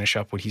 let me finish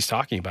up what he's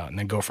talking about and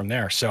then go from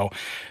there. So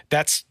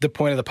that's the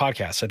point of the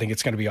podcast. I think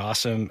it's going to be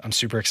awesome. I'm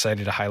super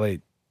excited to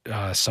highlight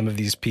some of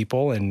these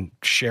people and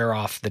share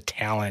off the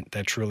talent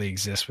that truly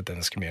exists within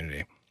this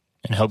community.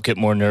 And help get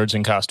more nerds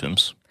in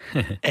costumes.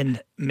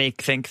 And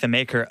make Think the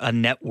Maker a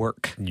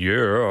network.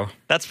 Yeah.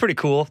 That's pretty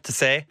cool to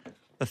say.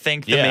 The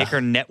Think the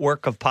Maker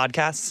network of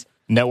podcasts.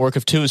 Network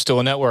of two is still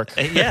a network.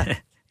 Yeah. You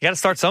got to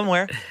start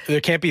somewhere.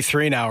 There can't be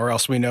 3 now, or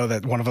else we know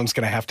that one of them's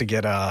going to have to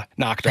get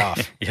knocked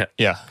off.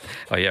 Yeah.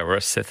 Oh, yeah, we're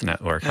a Sith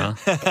network, huh?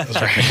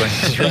 That's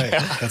right.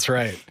 That's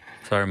right.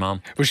 Sorry,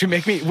 Mom. Which would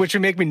make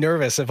me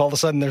nervous if all of a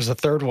sudden there's a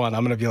third one.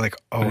 I'm going to be like,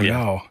 oh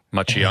no.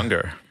 Much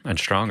younger and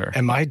stronger.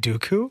 Am I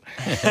Dooku?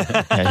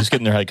 Yeah, just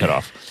getting their head cut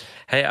off.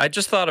 Hey, I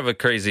just thought of a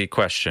crazy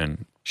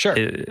question. Sure.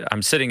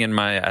 I'm sitting in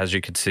my, as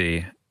you could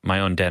see, my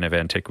own den of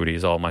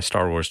antiquities, all my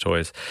Star Wars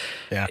toys.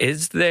 Yeah.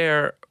 Is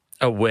there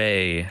a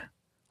way,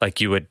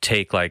 like you would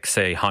take, like,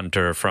 say,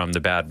 Hunter from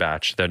the Bad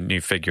Batch, the new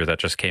figure that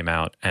just came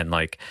out, and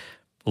like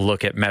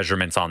look at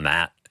measurements on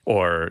that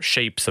or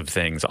shapes of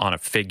things on a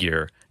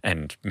figure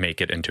and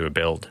make it into a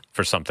build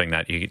for something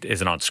that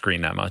isn't on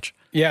screen that much?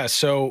 Yeah,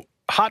 so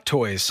Hot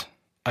Toys,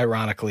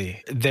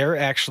 ironically, they're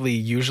actually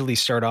usually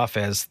start off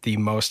as the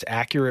most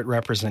accurate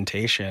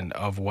representation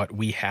of what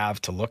we have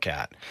to look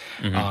at.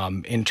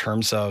 In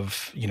terms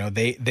of,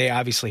 they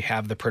obviously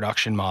have the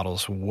production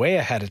models way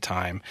ahead of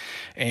time.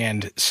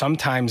 And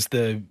sometimes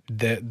the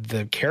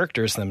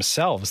characters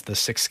themselves, the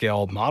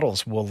 6-scale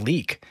models, will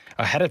leak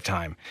ahead of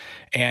time.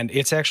 And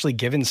it's actually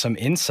given some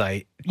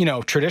insight.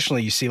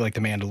 Traditionally you see like The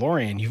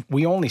Mandalorian,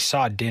 we only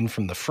saw Din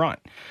from the front.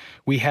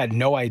 We had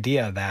no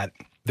idea that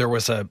there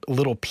was a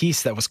little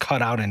piece that was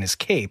cut out in his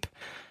cape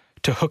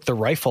to hook the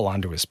rifle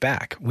onto his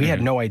back. We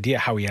had no idea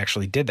how he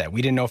actually did that.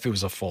 We didn't know if it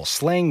was a full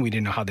sling. We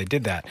didn't know how they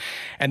did that.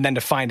 And then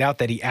to find out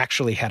that he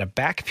actually had a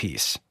back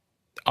piece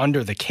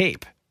under the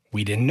cape,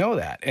 we didn't know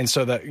that. And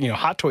so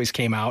Hot Toys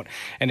came out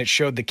and it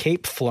showed the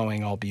cape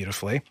flowing all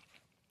beautifully.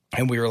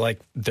 And we were like,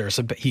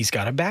 he's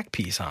got a back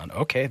piece on.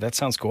 Okay, that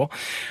sounds cool.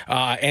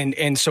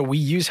 And so we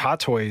use Hot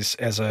Toys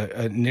as an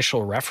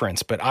initial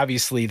reference, but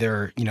obviously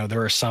there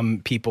are some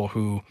people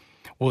who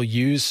will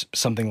use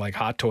something like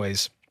Hot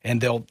Toys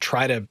and they'll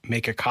try to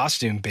make a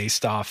costume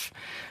based off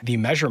the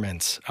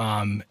measurements.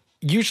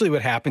 Usually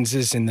what happens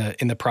is in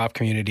the prop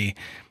community,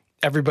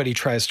 everybody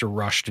tries to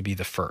rush to be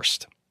the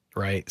first,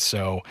 right?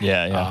 So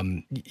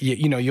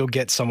you'll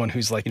get someone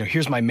who's like,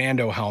 here's my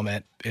Mando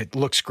helmet. It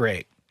looks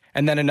great.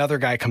 And then another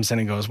guy comes in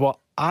and goes, well,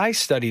 I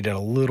studied it a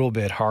little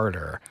bit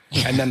harder.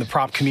 And then the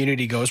prop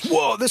community goes,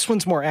 whoa, this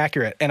one's more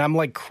accurate. And I'm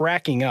like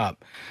cracking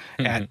up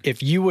at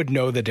if you would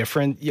know the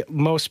difference.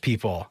 Most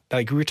people,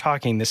 like we're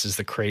talking, this is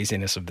the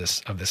craziness of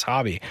this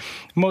hobby.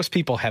 Most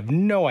people have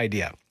no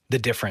idea the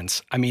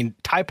difference. I mean,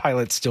 TIE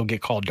pilots still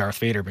get called Darth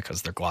Vader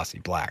because they're glossy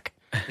black.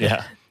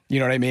 Yeah. You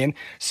know what I mean?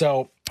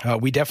 So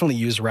we definitely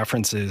use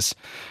references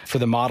for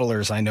the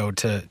modelers, I know,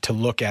 to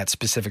look at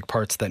specific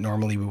parts that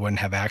normally we wouldn't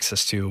have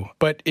access to.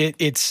 But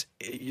it's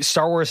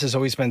Star Wars has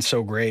always been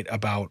so great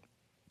about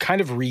kind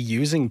of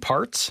reusing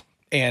parts.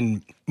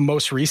 And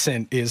most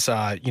recent is,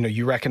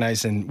 you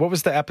recognize what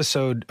was the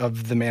episode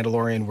of The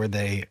Mandalorian where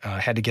they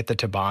had to get the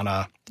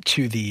Tabana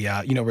to the,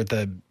 where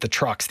the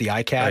trucks, the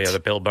iCats. Oh, yeah, the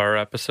Bill Burr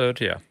episode,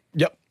 yeah.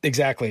 Yep,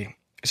 exactly.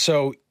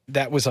 So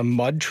that was a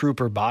Mud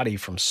Trooper body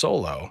from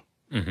Solo.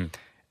 Mm-hmm.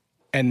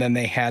 And then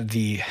they had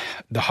the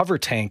hover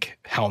tank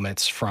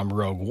helmets from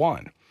Rogue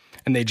One,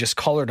 and they just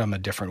colored them a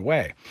different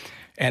way.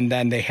 And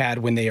then they had,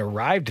 when they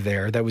arrived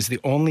there, that was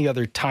the only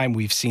other time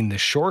we've seen the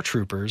shore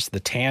troopers, the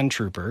tan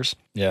troopers.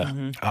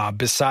 Yeah.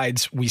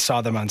 Besides, we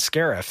saw them on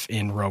Scarif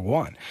in Rogue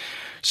One.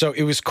 So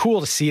it was cool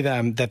to see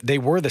them, that they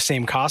were the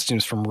same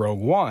costumes from Rogue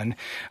One.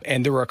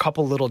 And there were a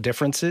couple little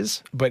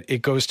differences, but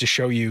it goes to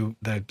show you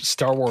the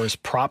Star Wars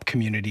prop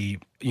community,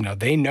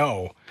 they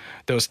know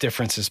those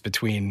differences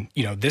between,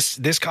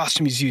 this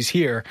costume is used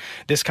here,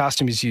 this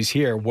costume is used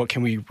here. What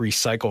can we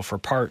recycle for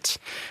parts?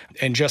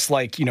 And just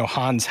like,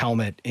 Han's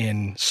helmet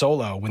in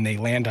Solo, when they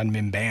land on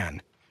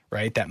Mimban,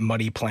 right? That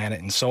muddy planet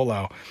in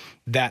Solo,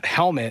 that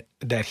helmet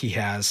that he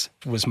has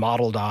was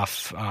modeled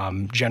off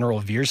General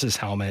Veers'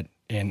 helmet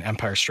in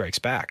Empire Strikes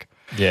Back.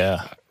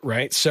 Yeah.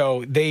 Right?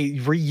 So they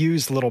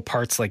reuse little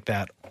parts like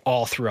that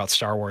all throughout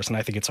Star Wars. And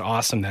I think it's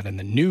awesome that in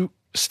the new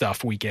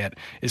stuff we get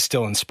is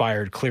still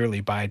inspired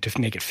clearly by to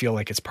make it feel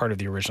like it's part of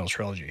the original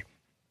trilogy.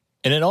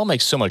 And it all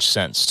makes so much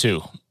sense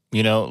too.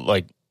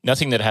 Like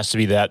nothing that has to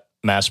be that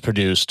mass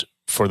produced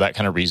for that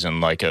kind of reason,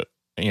 like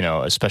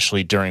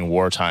especially during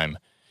wartime,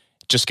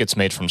 just gets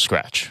made from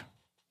scratch.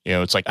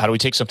 It's like, how do we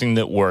take something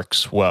that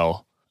works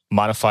well,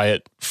 modify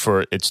it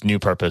for its new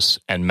purpose,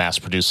 and mass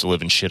produce the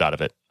living shit out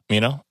of it?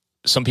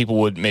 Some people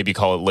would maybe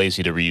call it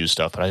lazy to reuse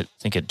stuff, but I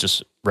think it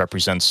just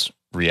represents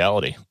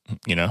reality,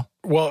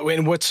 Well,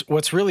 and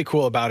what's really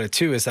cool about it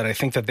too is that I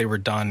think that they were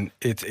done.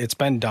 It's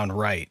been done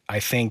right. I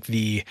think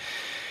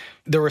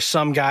there were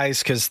some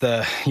guys, because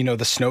the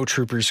Snow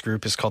Troopers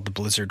group is called the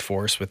Blizzard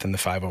Force within the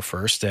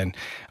 501st,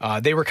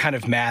 and they were kind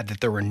of mad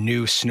that there were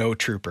new Snow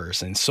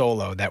Troopers in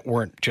Solo that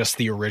weren't just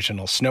the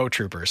original Snow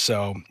Troopers.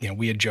 So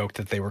we had joked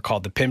that they were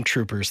called the Pimp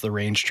Troopers, the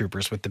Range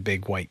Troopers with the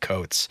big white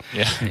coats,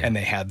 and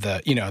they had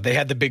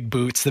the big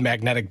boots, the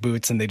magnetic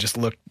boots, and they just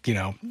looked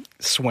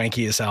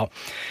swanky as hell.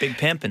 Big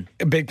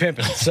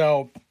pimpin'.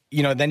 So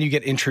then you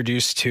get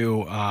introduced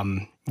to,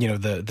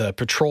 the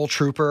patrol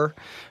trooper,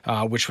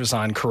 which was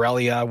on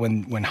Corellia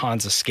when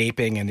Han's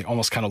escaping, and it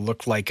almost kind of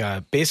looked like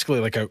basically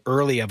like an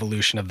early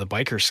evolution of the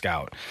biker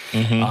scout.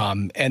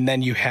 And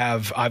then you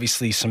have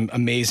obviously some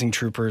amazing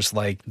troopers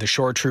like the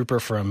Shore Trooper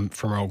from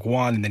Rogue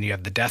One, and then you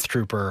have the Death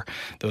Trooper,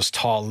 those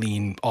tall,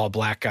 lean, all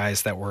black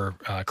guys that were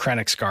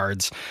Krennic's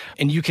guards.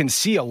 And you can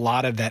see a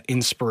lot of that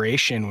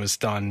inspiration was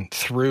done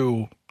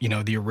through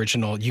the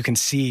original. You can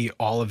see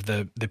all of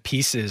the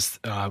pieces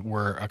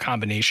were a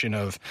combination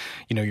of,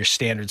 your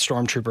standard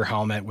stormtrooper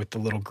helmet with the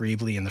little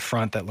greebly in the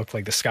front that looked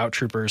like the scout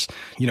troopers.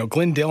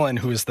 Glenn Dillon,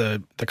 who is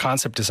the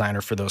concept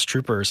designer for those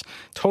troopers,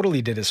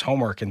 totally did his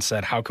homework and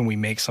said, how can we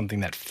make something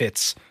that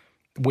fits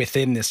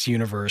within this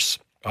universe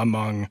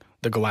among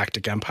the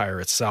Galactic Empire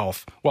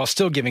itself while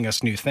still giving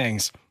us new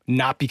things,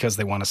 not because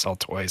they want to sell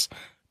toys,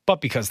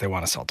 but because they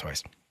want to sell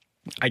toys.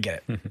 I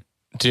get it.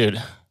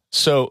 Dude,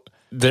 so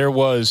there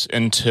was,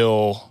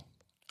 until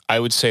I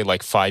would say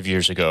like 5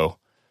 years ago,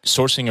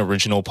 sourcing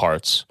original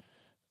parts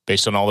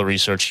based on all the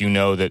research,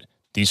 that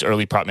these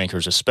early prop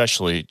makers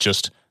especially,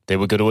 they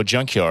would go to a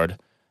junkyard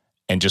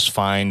and just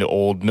find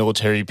old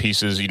military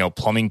pieces,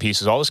 plumbing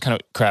pieces, all this kind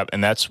of crap.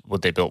 And that's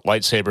what they built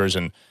lightsabers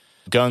and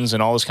guns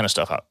and all this kind of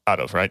stuff out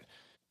of, right?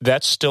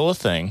 That's still a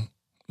thing.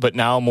 But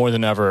now more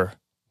than ever,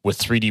 with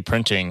 3D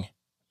printing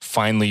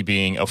finally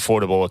being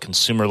affordable, a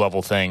consumer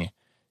level thing,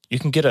 you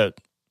can get a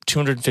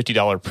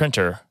 $250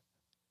 printer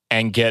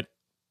and get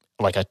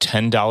like a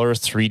 $10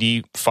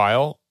 3D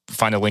file,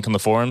 find a link on the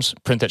forums,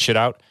 print that shit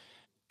out,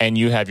 and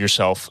you have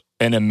yourself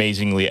an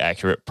amazingly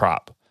accurate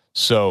prop.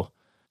 So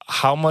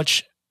how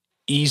much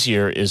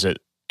easier is it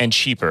and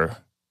cheaper?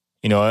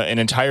 An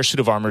entire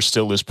suit of armor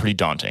still is pretty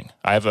daunting.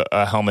 I have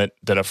a helmet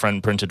that a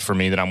friend printed for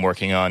me that I'm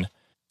working on,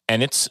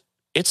 and it's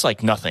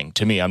like nothing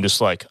to me. I'm just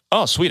like,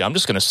 oh, sweet, I'm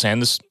just going to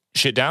sand this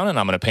shit down and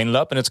I'm going to paint it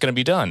up and it's going to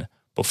be done.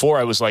 Before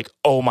I was like,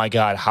 oh my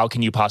God, how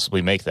can you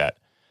possibly make that?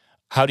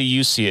 How do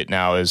you see it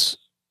now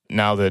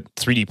that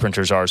 3D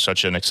printers are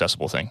such an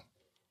accessible thing?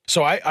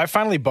 So I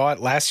finally bought,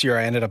 last year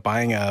I ended up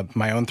buying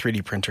my own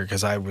 3D printer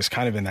because I was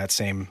kind of in that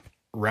same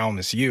realm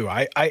as you.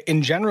 I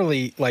in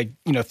generally,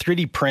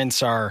 3D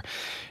prints are,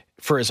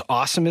 for as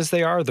awesome as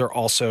they are, they're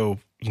also,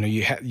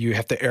 you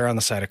have to err on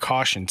the side of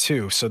caution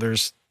too. So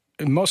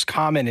most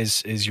common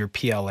is your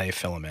PLA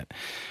filament.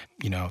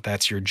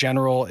 That's your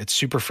general. It's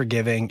super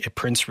forgiving. It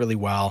prints really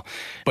well,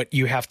 but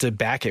you have to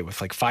back it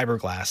with like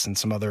fiberglass and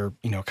some other,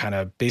 kind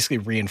of basically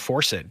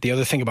reinforce it. The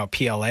other thing about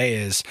PLA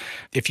is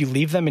if you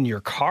leave them in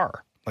your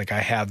car, like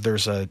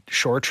there's a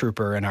Shore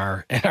Trooper in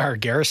our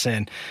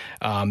garrison.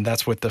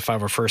 That's what the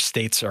 501st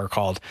States are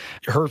called.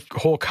 Her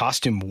whole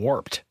costume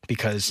warped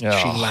because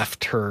she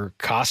left her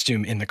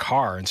costume in the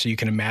car. And so you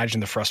can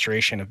imagine the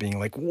frustration of being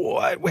like,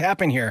 what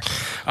happened here?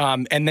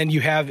 And then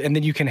you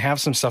can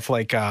have some stuff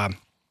like,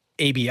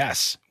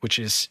 ABS, which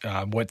is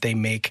what they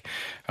make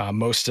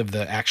most of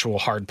the actual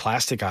hard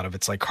plastic out of.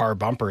 It's like car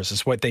bumpers.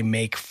 It's what they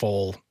make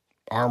full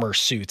armor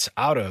suits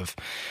out of.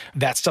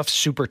 That stuff's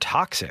super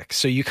toxic.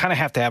 So you kind of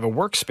have to have a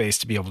workspace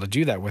to be able to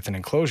do that with an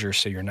enclosure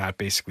so you're not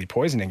basically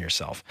poisoning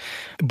yourself.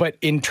 But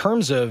in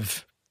terms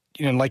of,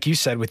 like you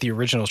said with the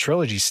original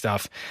trilogy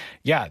stuff,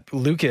 yeah,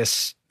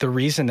 Lucas, the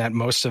reason that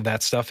most of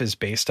that stuff is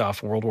based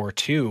off World War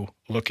II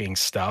looking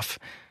stuff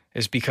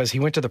is because he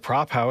went to the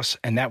prop house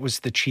and that was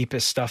the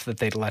cheapest stuff that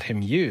they'd let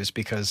him use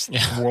because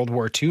World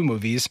War II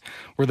movies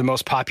were the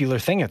most popular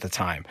thing at the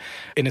time.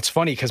 And it's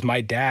funny because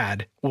my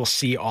dad will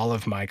see all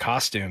of my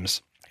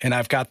costumes and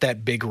I've got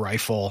that big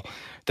rifle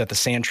that the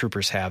Sand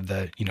Troopers have,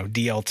 the,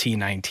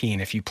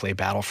 DLT-19. If you play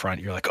Battlefront,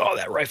 you're like, oh,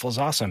 that rifle's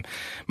awesome.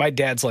 My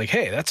dad's like,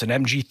 hey, that's an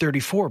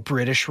MG-34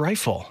 British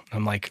rifle.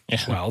 I'm like,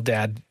 well,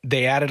 Dad,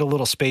 they added a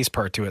little space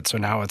part to it, so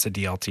now it's a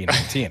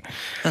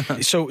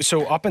DLT-19.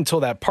 So up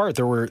until that part,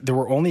 there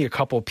were only a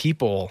couple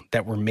people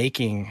that were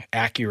making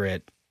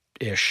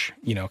accurate-ish,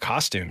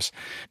 costumes.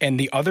 And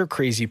the other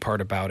crazy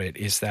part about it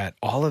is that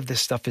all of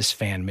this stuff is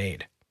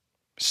fan-made.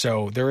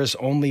 So there is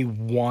only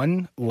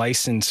one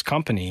licensed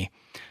company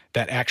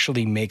that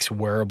actually makes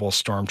wearable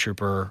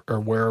Stormtrooper or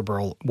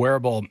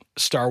wearable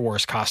Star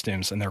Wars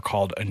costumes, and they're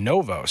called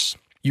Anovos.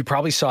 You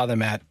probably saw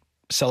them at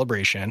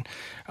Celebration,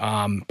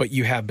 but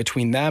you have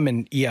between them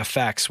and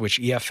EFX, which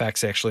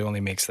EFX actually only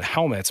makes the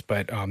helmets,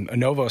 but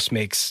Anovos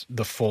makes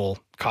the full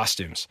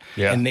costumes.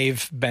 Yeah. And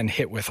they've been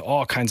hit with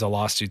all kinds of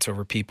lawsuits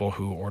over people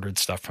who ordered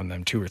stuff from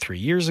them 2 or 3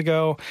 years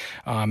ago.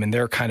 And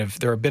they're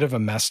a bit of a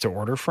mess to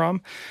order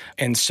from.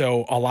 And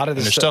so a lot of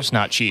this stuff's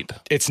not cheap.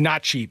 It's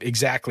not cheap.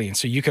 Exactly. And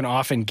so you can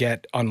often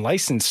get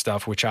unlicensed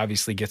stuff, which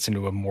obviously gets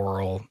into a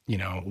moral,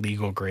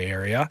 legal gray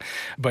area.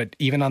 But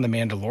even on The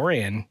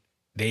Mandalorian,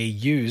 they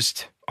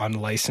used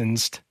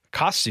unlicensed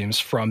costumes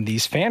from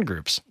these fan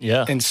groups.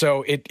 Yeah. And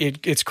so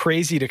it's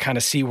crazy to kind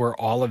of see where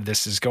all of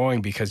this is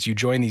going because you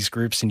join these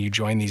groups and you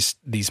join these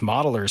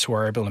modelers who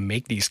are able to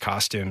make these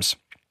costumes.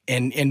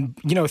 And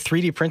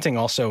 3D printing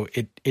also,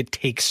 it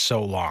takes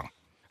so long.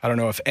 I don't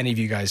know if any of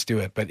you guys do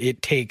it, but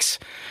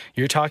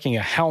you're talking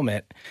a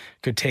helmet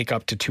could take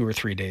up to 2 or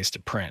 3 days to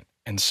print.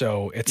 And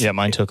so it's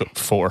mine took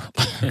 4.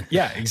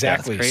 Yeah,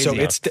 exactly. That's So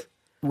crazy. it's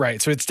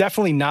right. So it's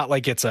definitely not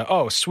like it's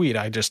sweet,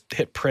 I just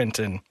hit print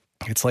and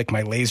it's like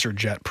my laser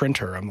jet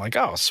printer. I'm like,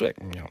 oh, sweet.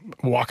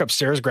 Walk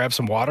upstairs, grab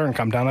some water, and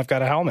come down. I've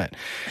got a helmet.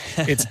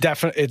 It's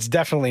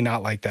definitely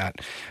not like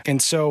that.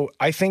 And so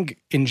I think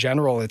in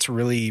general, it's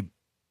really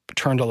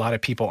turned a lot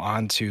of people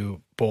on to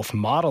both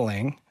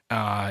modeling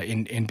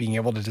in being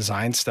able to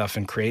design stuff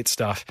and create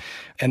stuff,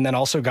 and then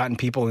also gotten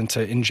people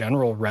into, in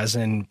general,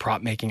 resin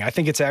prop making. I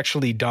think it's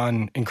actually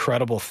done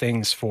incredible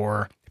things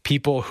for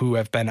people who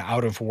have been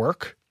out of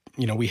work.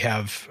 We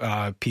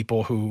have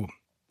people who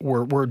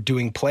were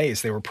doing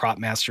plays. They were prop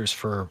masters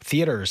for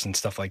theaters and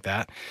stuff like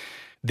that.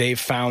 They've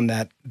found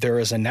that there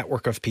is a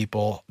network of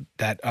people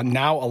that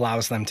now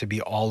allows them to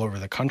be all over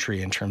the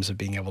country in terms of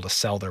being able to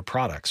sell their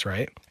products,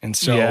 right? And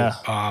so,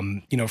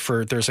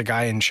 there's a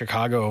guy in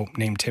Chicago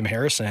named Tim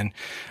Harrison,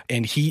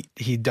 and he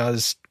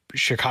does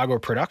Chicago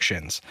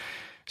productions.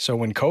 So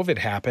when COVID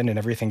happened and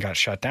everything got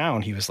shut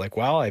down, he was like,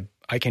 well,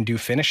 I can do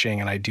finishing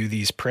and I do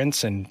these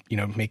prints and,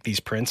 make these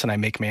prints and I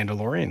make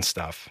Mandalorian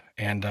stuff.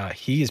 And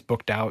he is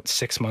booked out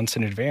 6 months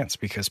in advance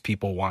because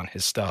people want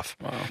his stuff.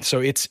 Wow.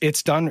 So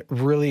it's done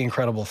really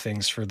incredible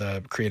things for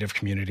the creative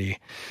community.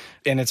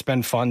 And it's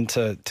been fun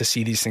to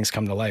see these things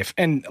come to life.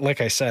 And like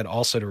I said,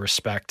 also to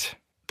respect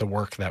the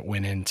work that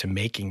went into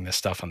making this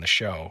stuff on the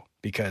show,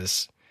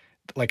 because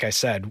like I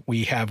said,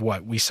 we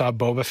saw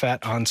Boba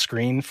Fett on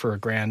screen for a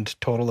grand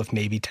total of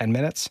maybe 10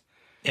 minutes.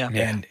 Yeah.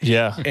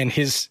 And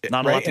his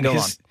not a lot to go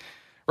on.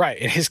 Right.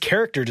 And his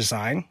character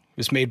design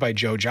was made by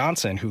Joe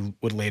Johnson, who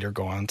would later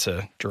go on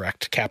to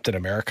direct Captain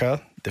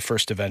America, the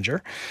first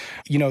Avenger.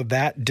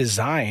 That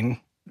design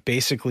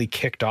basically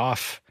kicked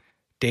off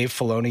Dave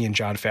Filoni and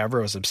Jon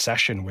Favreau's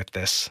obsession with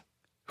this,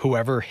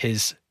 whoever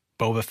his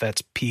Boba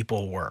Fett's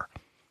people were.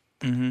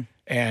 Mm-hmm.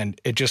 And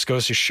it just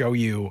goes to show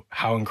you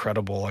how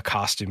incredible a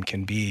costume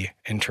can be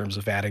in terms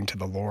of adding to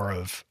the lore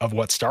of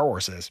what Star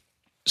Wars is.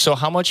 So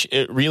how much,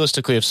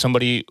 realistically, if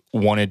somebody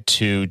wanted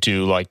to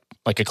do like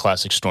a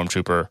classic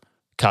Stormtrooper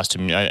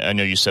costume, I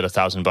know you said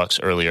 $1,000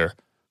 earlier,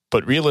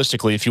 but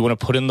realistically, if you want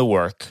to put in the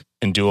work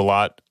and do a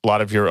lot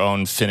of your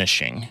own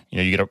finishing,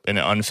 you get an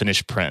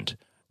unfinished print,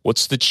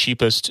 what's the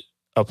cheapest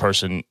a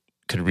person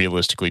could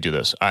realistically do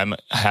this? I'm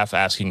half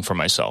asking for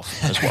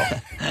myself as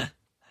well.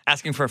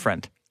 Asking for a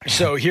friend.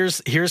 So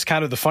here's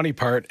kind of the funny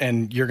part,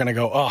 and you're going to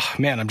go, oh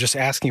man, I'm just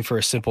asking for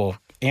a simple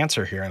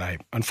answer here. And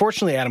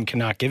unfortunately, Adam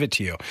cannot give it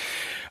to you.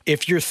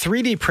 If you're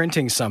 3D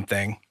printing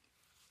something,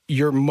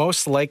 you're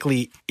most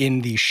likely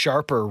in the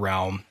sharper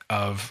realm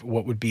of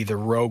what would be the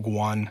Rogue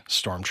One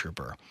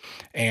Stormtrooper.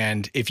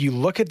 And if you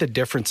look at the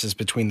differences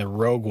between the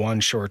Rogue One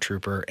Shore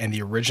Trooper and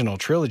the original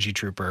Trilogy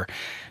Trooper,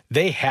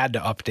 they had to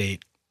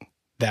update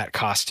that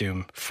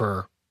costume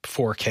for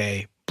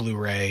 4K,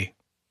 Blu-ray,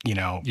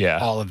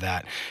 all of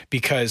that,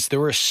 because there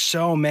were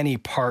so many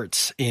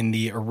parts in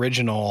the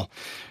original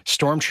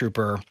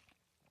Stormtrooper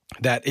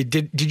that it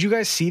did. Did you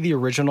guys see the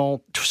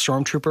original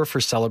Stormtrooper for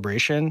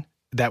Celebration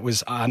that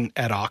was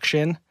at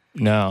auction?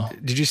 No.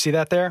 Did you see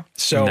that there?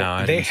 So no,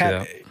 I didn't see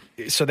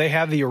that. So they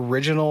have the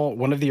original,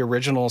 one of the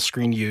original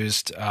screen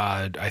used.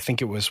 I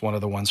think it was one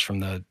of the ones from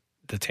the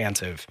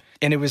Tantive,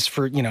 and it was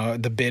for,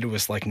 the bid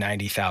was like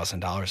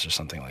 $90,000 or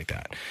something like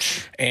that.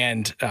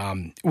 And,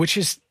 which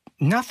is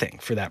nothing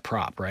for that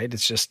prop, right?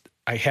 It's just,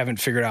 I haven't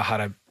figured out how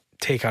to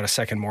take out a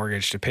second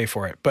mortgage to pay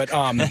for it. But,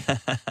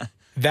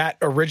 that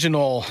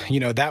original,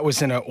 that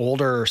was in an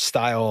older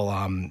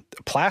style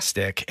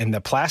plastic, and the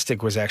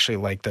plastic was actually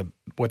like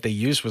what they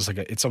used was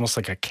it's almost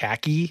like a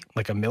khaki,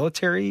 like a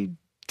military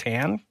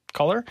tan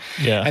color.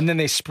 Yeah. And then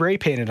they spray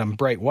painted them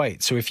bright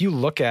white. So if you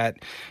look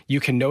you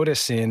can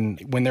notice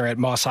when they're at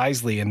Mos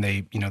Eisley and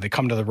they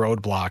come to the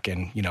roadblock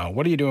and,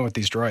 what are you doing with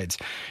these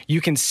droids? You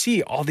can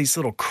see all these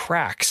little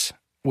cracks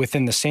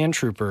within the Sand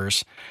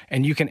Troopers,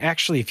 and you can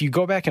actually, if you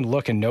go back and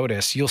look and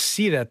notice, you'll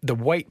see that the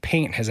white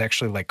paint has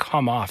actually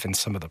come off in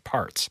some of the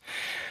parts.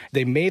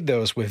 They made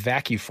those with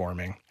vacuum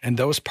forming, and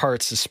those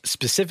parts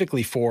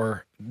specifically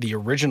for the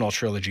original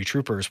Trilogy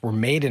Troopers were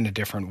made in a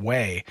different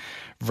way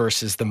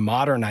versus the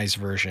modernized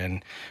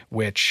version,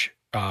 which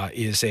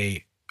is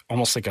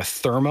almost like a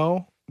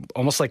thermo,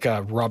 almost like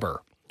a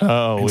rubber.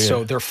 Oh, and yeah.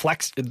 So they're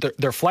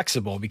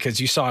flexible,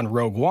 because you saw in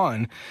Rogue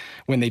One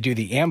when they do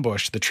the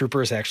ambush, the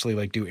troopers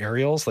actually do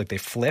aerials, they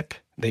flip,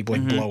 they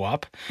blow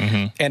up,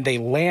 and they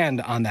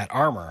land on that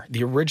armor.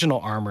 The original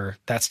armor,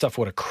 that stuff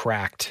would have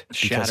cracked,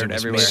 shattered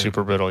everywhere.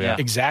 Super brittle, yeah.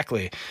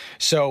 Exactly.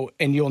 So,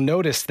 and you'll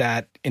notice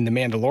that in The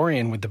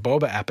Mandalorian with the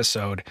Boba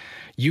episode,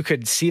 you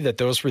could see that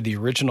those were the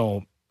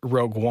original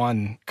Rogue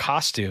One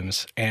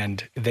costumes,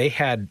 and they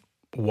had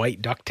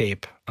white duct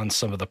tape on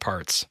some of the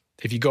parts.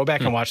 If you go back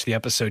and watch the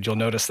episode, you'll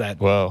notice that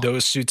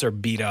those suits are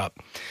beat up.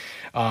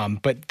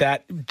 But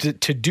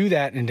to do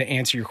that, and to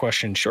answer your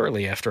question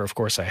shortly after, of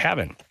course I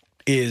haven't,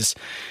 is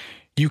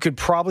you could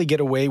probably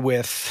get away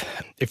with,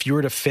 if you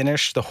were to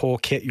finish the whole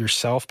kit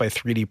yourself by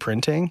 3D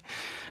printing,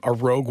 a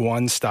Rogue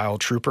One style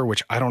trooper,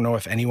 which I don't know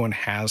if anyone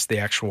has the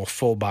actual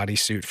full body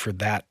suit for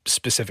that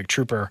specific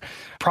trooper,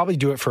 probably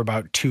do it for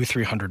about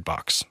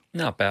 $200-300.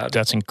 Not bad.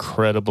 That's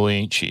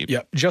incredibly cheap.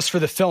 Yep, just for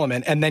the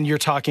filament. And then you're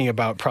talking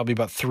about probably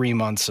about 3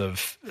 months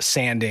of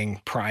sanding,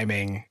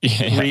 priming,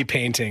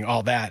 repainting,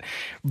 all that.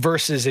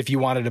 Versus if you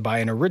wanted to buy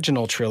an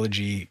original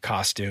trilogy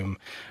costume,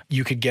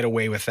 you could get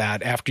away with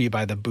that after you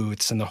buy the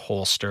boots and the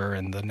holster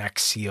and the neck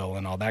seal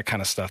and all that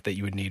kind of stuff that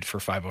you would need for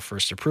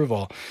 501st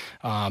approval.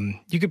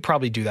 You could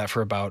probably do that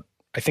for about,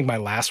 I think my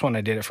last one,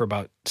 I did it for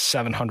about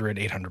 $700,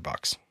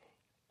 $800.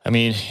 I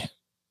mean,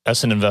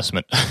 that's an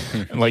investment,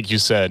 like you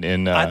said.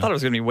 I thought it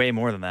was going to be way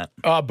more than that.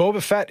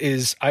 Boba Fett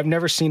is, I've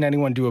never seen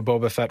anyone do a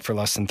Boba Fett for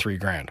less than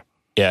 $3,000.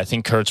 Yeah, I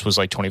think Kurt's was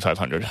like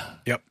 2,500.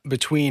 Yep,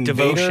 between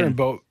Devotion. Vader and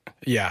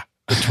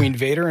between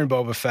Vader and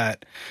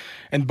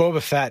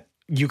Boba Fett,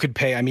 you could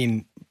pay. I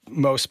mean,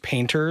 most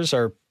painters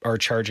are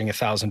charging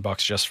 $1,000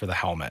 just for the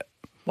helmet.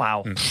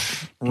 Wow.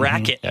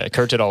 Racket. Yeah,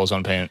 Kurt did all his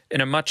own paint.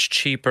 In a much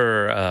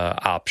cheaper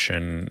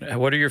option,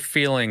 what are your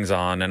feelings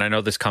on, and I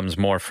know this comes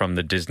more from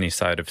the Disney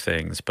side of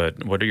things,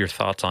 but what are your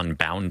thoughts on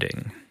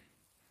bounding?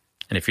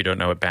 And if you don't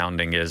know what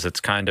bounding is, it's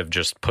kind of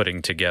just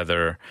putting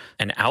together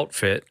an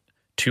outfit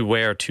to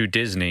wear to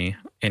Disney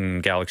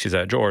in Galaxy's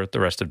Edge or the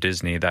rest of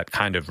Disney that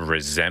kind of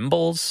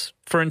resembles,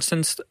 for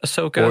instance,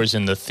 Ahsoka. Or is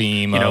in the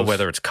theme of, of...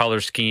 whether it's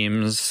color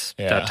schemes,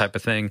 that type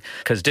of thing.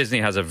 Because Disney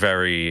has a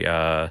very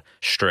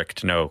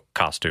strict no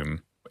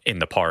costume in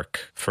the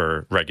park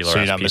for regular So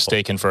you're not people.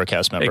 mistaken for a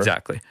cast member.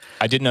 Exactly.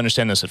 I didn't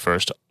understand this at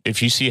first.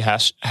 If you see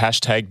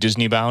hashtag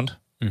Disney Bound,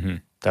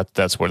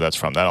 that's where that's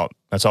from.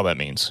 That's all that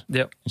means.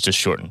 Yep. It's just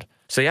shortened.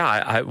 So yeah,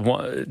 I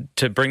want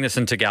to bring this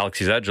into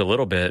Galaxy's Edge a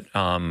little bit.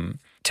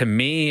 To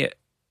me,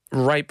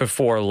 right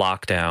before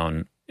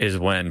lockdown is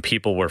when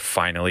people were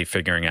finally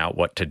figuring out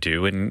what to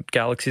do in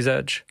Galaxy's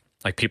Edge.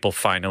 Like, people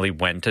finally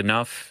went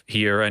enough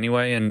here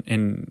anyway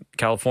in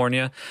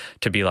California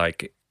to be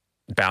like,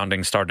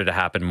 bounding started to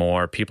happen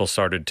more. People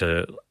started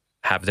to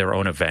have their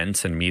own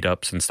events and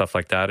meetups and stuff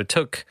like that. It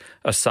took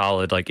a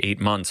solid 8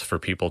 months for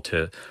people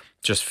to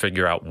just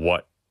figure out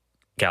what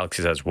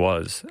Galaxy's Edge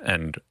was.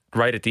 And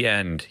right at the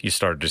end, you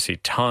started to see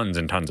tons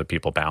and tons of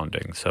people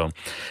bounding. So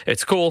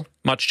it's cool,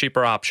 much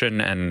cheaper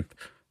option, and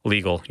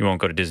legal. You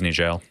won't go to Disney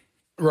jail.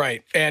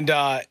 Right. And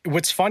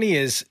what's funny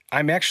is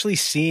I'm actually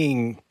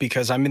seeing,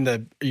 because I'm in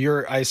the,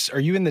 are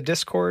you in the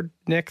Discord,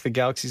 Nick, the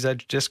Galaxy's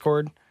Edge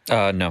Discord?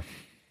 No.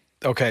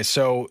 Okay.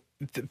 So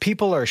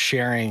people are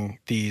sharing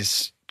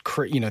these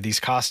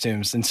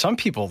costumes, and some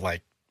people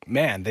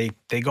man,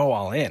 they go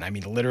all in. I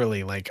mean,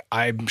 literally,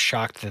 I'm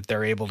shocked that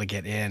they're able to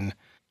get in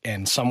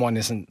and someone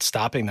isn't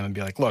stopping them and be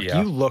like, look,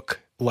 you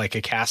look like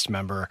a cast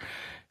member.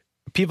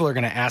 People are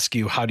going to ask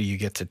you, how do you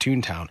get to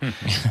Toontown?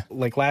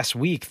 Last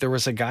week, there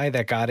was a guy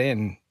that got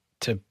in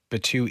to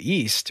Batuu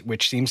East,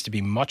 which seems to be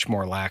much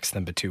more lax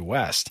than Batuu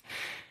West,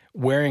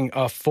 wearing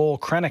a full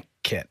Krennic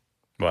kit.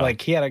 Wow.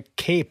 He had a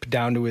cape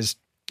down to his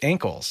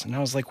ankles. And I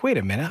was like, wait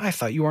a minute, I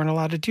thought you weren't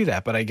allowed to do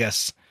that. But I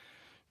guess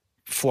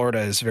Florida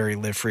is very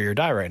live free or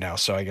die right now.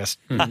 So I guess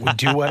we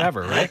do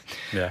whatever, right?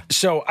 Yeah.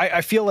 So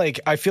I feel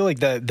like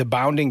the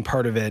bounding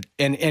part of it,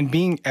 and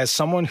being, as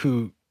someone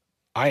who,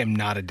 I am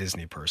not a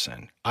Disney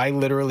person. I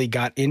literally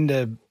got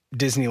into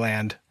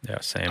Disneyland. Yeah,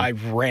 same. I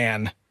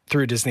ran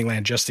through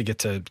Disneyland just to get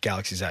to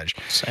Galaxy's Edge.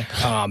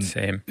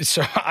 Same.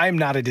 So I'm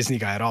not a Disney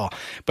guy at all.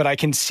 But I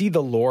can see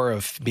the lore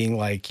of being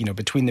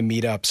between the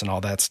meetups and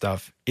all that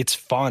stuff. It's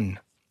fun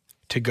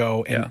to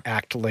go and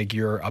act like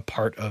you're a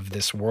part of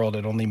this world.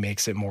 It only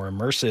makes it more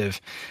immersive.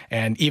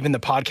 And even the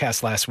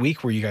podcast last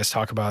week where you guys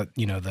talk about,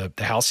 the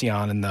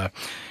Halcyon and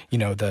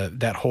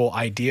that whole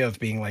idea of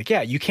being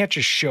you can't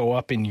just show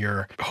up in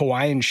your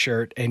Hawaiian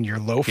shirt and your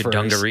loafers. Your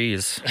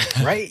dungarees.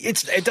 Right?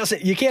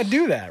 You can't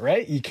do that,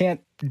 right? You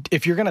can't,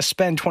 if you're going to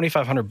spend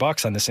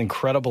 $2,500 on this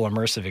incredible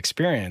immersive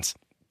experience,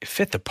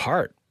 fit the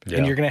part. Yeah.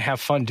 And you're going to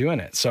have fun doing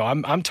it. So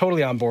I'm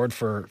totally on board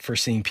for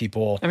seeing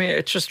people. I mean,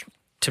 it's just,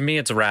 to me,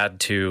 it's rad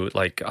too.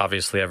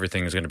 Obviously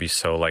everything is going to be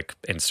so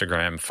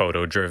Instagram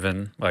photo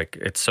driven.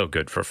 It's so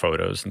good for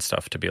photos and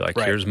stuff to be right.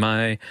 Here's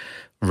my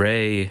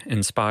Rey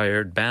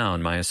inspired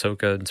bound, my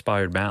Ahsoka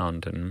inspired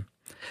bound. And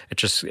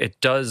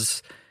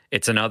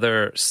it's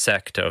another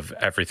sect of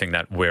everything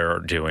that we're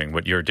doing,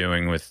 what you're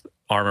doing with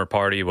Armor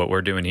Party, what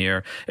we're doing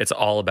here. It's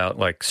all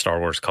about Star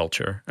Wars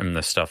culture and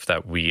the stuff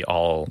that we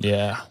all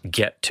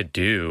get to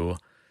do.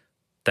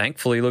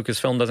 Thankfully,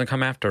 Lucasfilm doesn't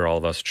come after all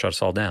of us, shut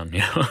us all down.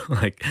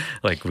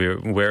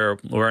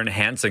 We're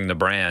enhancing the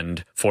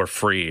brand for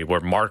free. We're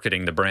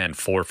marketing the brand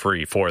for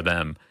free for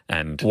them,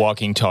 and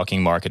walking,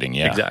 talking marketing.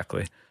 Yeah,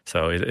 exactly.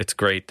 So it's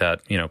great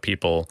that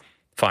people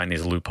find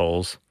these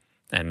loopholes,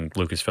 and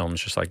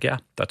Lucasfilm's just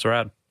that's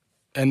rad.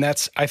 And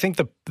that's, I think,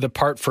 the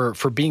part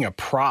for being a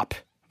prop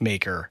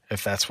maker,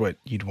 if that's what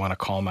you'd want to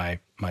call my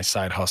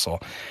side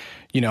hustle.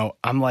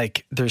 I'm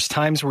there's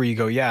times where you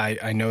go,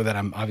 I know that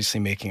I'm obviously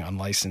making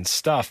unlicensed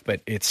stuff, but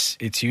it's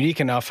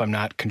unique enough. I'm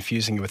not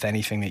confusing it with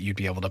anything that you'd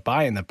be able to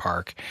buy in the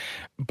park.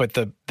 But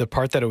the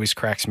part that always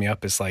cracks me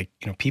up is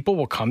people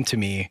will come to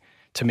me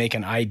to make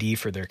an ID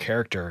for their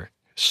character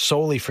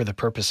solely for the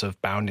purpose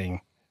of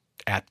bounding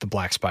at the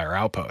Black Spire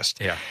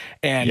Outpost. Yeah.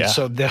 And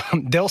so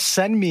they'll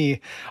send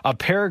me a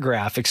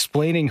paragraph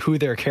explaining who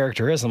their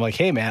character is. I'm like,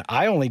 hey, man,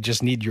 I only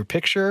just need your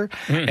picture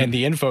and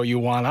the info you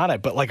want on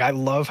it. But like, I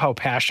love how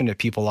passionate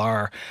people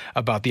are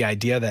about the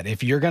idea that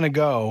if you're going to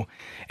go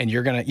and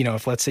you're going to, you know,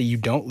 if let's say you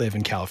don't live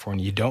in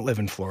California, you don't live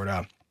in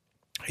Florida,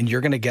 and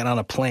you're going to get on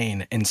a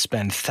plane and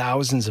spend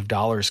thousands of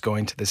dollars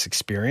going to this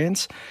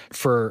experience,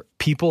 for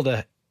people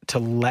to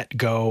let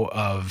go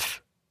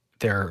of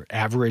their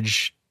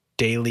average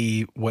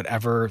daily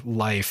whatever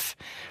life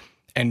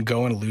and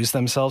go and lose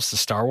themselves to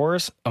Star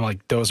Wars, I'm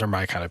like, those are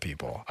my kind of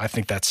people. I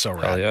think that's so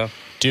rad. Hell yeah.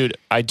 Dude,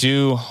 I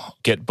do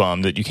get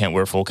bummed that you can't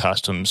wear full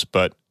costumes,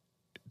 but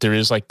there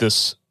is like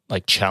this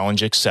like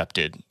challenge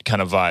accepted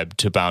kind of vibe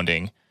to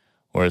bounding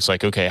where it's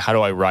like, okay, how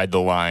do I ride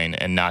the line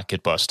and not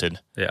get busted?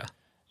 Yeah.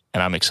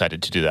 And I'm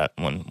excited to do that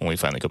when we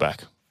finally go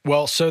back.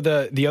 Well, so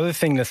the other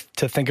thing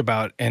to think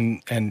about,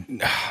 and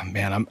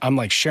man, I'm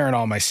like sharing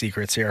all my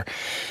secrets here.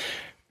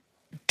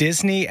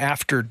 Disney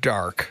After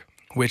Dark,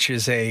 which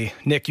is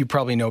Nick, you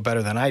probably know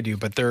better than I do,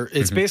 but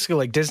it's basically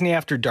like Disney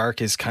After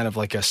Dark is kind of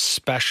like a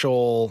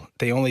special,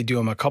 they only do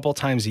them a couple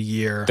times a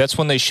year. That's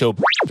when they show,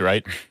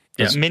 right?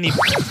 Yeah. Mini.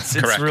 It's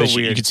Correct. real You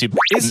weird. can see.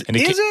 Is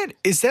it?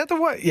 Is that the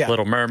one? Yeah.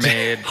 Little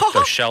Mermaid,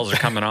 those shells are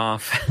coming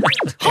off.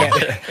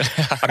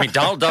 I mean,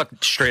 Donald Duck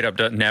straight up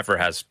never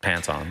has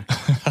pants on.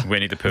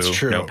 Winnie the Pooh, It's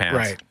true. no pants.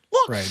 Right.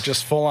 Right.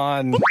 Just full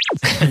on.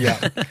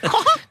 Yeah.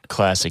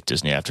 Classic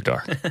Disney After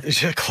Dark.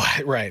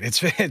 Right. It's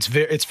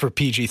for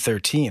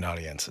PG-13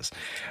 audiences.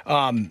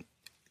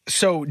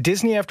 So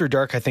Disney After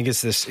Dark, I think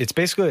it's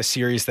basically a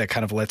series that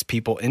kind of lets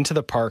people into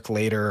the park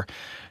later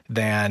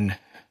than,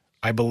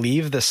 I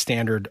believe, the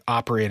standard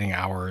operating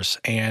hours.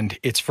 And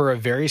it's for a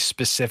very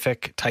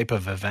specific type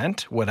of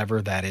event,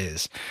 whatever that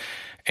is.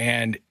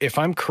 And if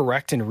I'm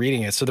correct in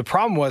reading it, so the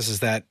problem is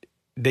that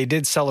they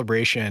did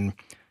Celebration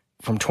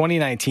from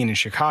 2019 in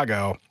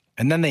Chicago,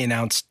 and then they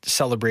announced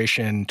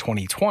Celebration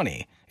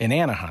 2020 in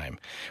Anaheim,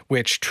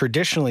 which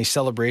traditionally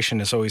Celebration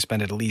has always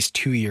been at least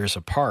 2 years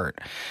apart.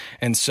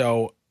 And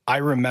so I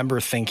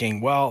remember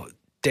thinking, well,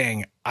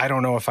 dang, I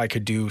don't know if I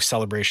could do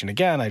Celebration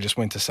again. I just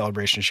went to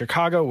Celebration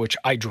Chicago, which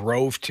I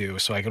drove to,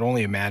 so I could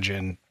only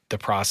imagine the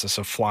process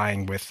of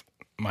flying with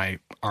my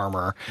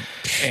armor.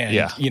 And,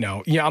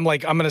 I'm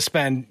like, I'm going to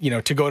spend,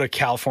 to go to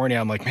California,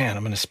 I'm like, man,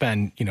 I'm going to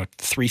spend,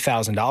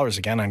 $3,000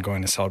 again on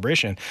going to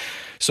Celebration.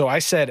 So I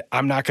said,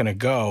 I'm not going to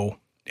go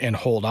and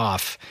hold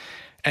off.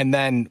 And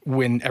then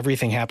when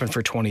everything happened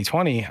for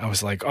 2020, I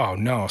was like, oh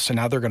no. So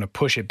now they're going to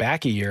push it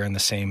back a year in the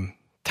same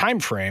time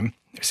frame,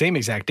 same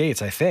exact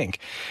dates, I think.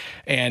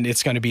 And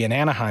it's going to be in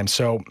Anaheim.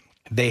 So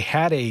they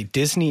had a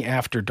Disney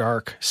After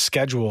Dark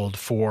scheduled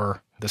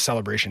for the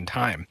Celebration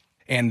time.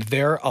 And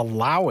they're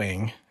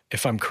allowing,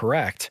 if I'm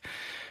correct,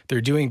 they're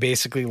doing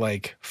basically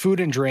like food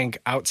and drink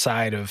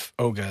outside of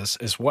Oga's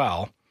as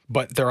well,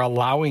 but they're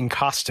allowing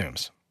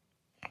costumes,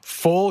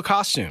 full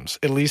costumes,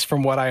 at least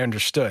from what I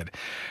understood.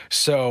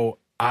 So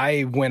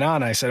I went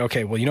on, I said,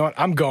 okay, well, you know what?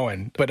 I'm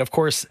going. But of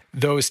course,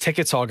 those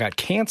tickets all got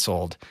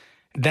canceled.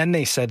 Then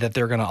they said that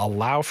they're going to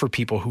allow for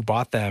people who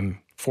bought them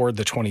for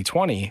the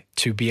 2020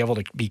 to be able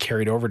to be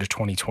carried over to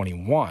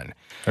 2021.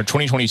 Or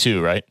 2022,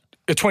 right?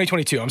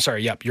 2022. I'm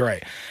sorry. Yep, you're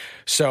right.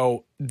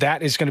 So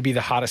that is going to be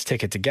the hottest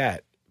ticket to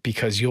get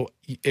because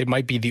it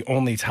might be the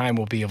only time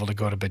we'll be able to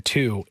go to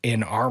Batuu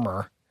in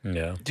armor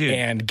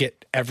and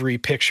get every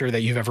picture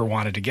that you've ever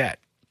wanted to get.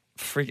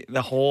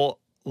 The whole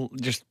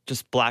just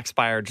Black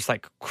Spire just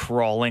like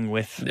crawling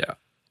with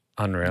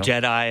unreal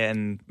Jedi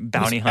and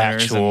bounty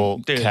hunters.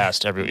 Actual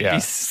cast everywhere. Yeah. It'd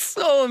be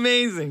so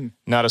amazing.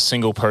 Not a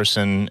single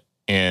person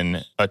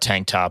in a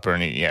tank top or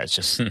any. Yeah, it's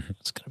just,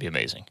 it's going to be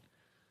amazing.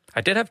 I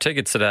did have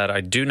tickets to that.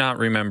 I do not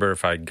remember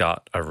if I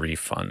got a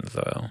refund,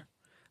 though.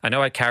 I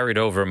know I carried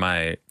over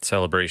my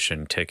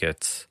Celebration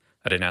tickets.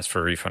 I didn't ask for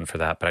a refund for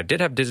that, but I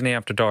did have Disney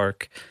After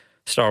Dark,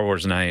 Star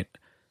Wars Night,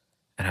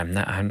 and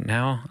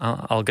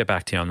I'll get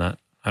back to you on that.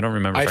 I don't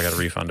remember if I got a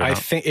refund or not. I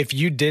think if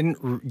you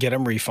didn't get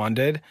them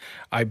refunded,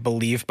 I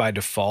believe by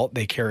default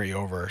they carry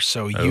over.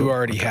 So you've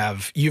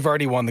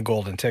already won the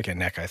golden ticket,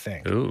 Nick, I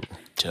think. Ooh.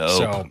 Dope.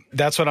 So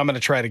that's what I'm going to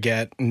try to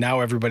get.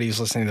 Now everybody who's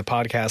listening to the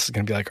podcast is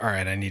going to be like, all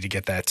right, I need to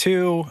get that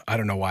too. I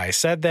don't know why I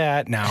said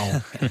that.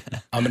 Now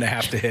I'm going to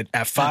have to hit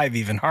F5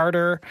 even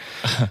harder.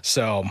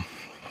 So.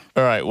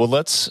 All right. Well,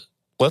 let's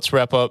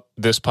wrap up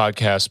this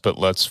podcast, but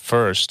let's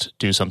first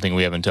do something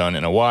we haven't done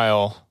in a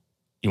while.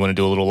 You want to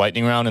do a little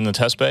lightning round in the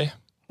test bay?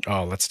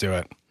 Oh, let's do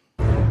it.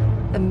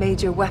 A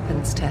major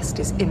weapons test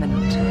is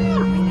imminent.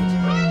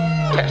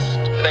 Test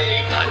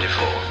Bay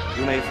 94.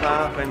 You may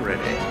fire when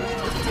ready.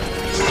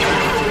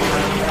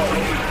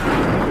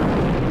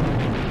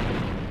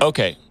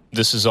 Okay,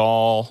 this is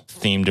all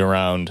themed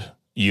around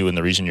you and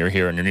the reason you're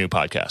here in your new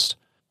podcast.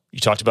 You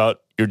talked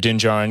about your Din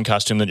Djarin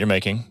costume that you're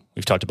making.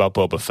 We've talked about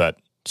Boba Fett.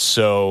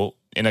 So,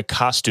 in a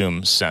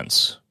costume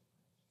sense,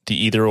 the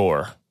either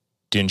or,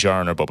 Din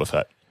Djarin or Boba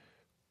Fett?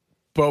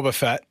 Boba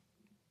Fett,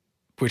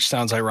 which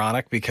sounds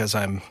ironic because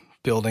I'm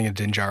building a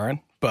Din Djarin,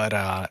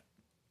 but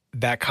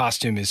that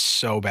costume is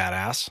so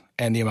badass,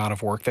 and the amount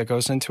of work that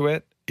goes into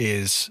it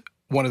is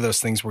one of those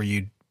things where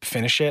you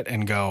finish it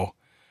and go,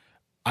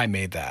 I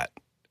made that.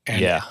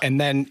 And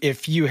then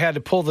if you had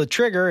to pull the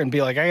trigger and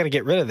be like, I got to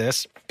get rid of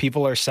this,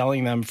 people are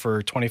selling them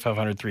for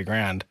 $2,500,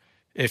 $3,000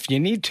 if you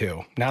need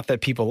to. Not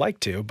that people like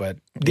to, but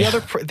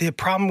the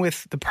problem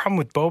with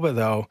boba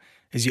though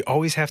is you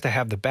always have to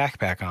have the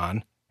backpack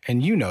on,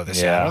 and you know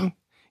this, Adam.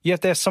 You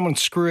have to have someone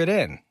screw it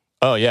in.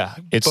 Oh yeah,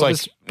 it's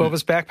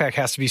Boba's backpack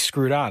has to be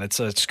screwed on. It's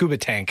a scuba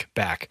tank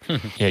back.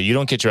 Yeah, you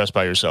don't get dressed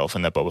by yourself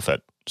in that Boba Fett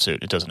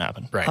suit. It doesn't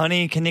happen. Right.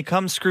 Honey, can you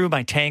come screw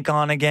my tank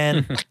on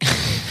again?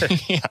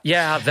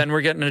 Yeah, then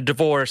we're getting a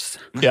divorce.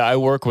 Yeah, I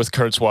work with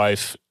Kurt's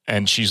wife,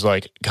 and she's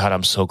like, God,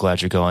 I'm so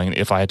glad you're going.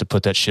 If I had to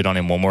put that shit on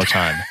him one more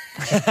time.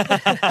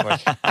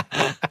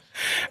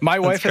 My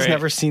wife has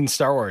never seen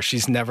Star Wars.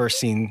 She's never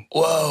seen.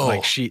 Whoa.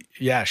 Like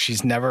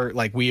she's never,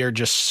 like, we are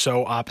just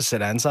so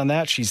opposite ends on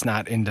that. She's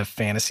not into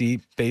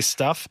fantasy based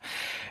stuff.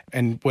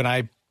 And when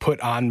I put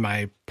on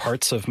my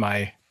parts of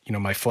my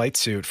flight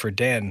suit for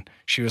Din,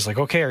 she was like,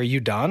 okay, are you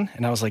done?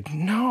 And I was like,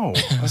 no.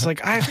 I was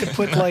like, I have to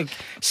put like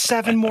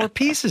 7 more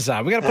pieces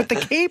on. We got to put the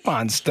cape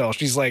on still.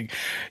 She's like,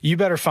 you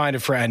better find a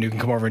friend who can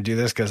come over and do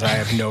this because I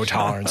have no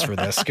tolerance for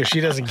this, because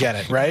she doesn't get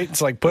it, right?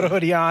 It's like, put a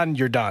hoodie on,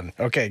 you're done.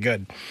 Okay,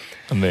 good.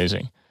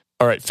 Amazing.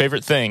 All right,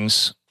 favorite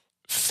things.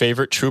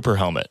 Favorite trooper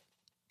helmet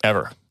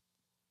ever?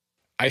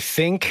 I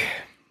think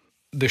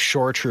the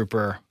Shore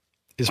Trooper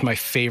is my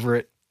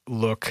favorite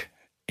look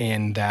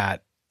in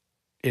that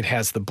it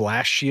has the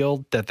blast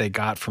shield that they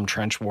got from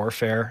trench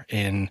warfare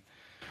in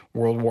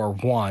World War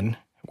I,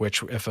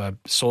 which if a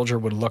soldier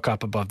would look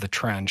up above the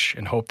trench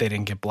and hope they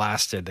didn't get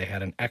blasted, they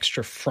had an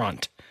extra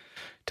front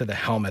to the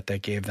helmet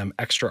that gave them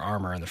extra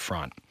armor in the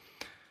front.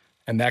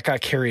 And that got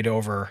carried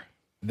over.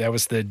 That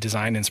was the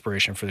design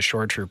inspiration for the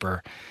Shore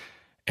Trooper.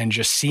 And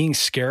just seeing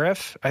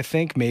Scarif, I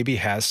think, maybe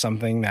has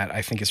something that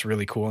I think is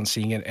really cool, and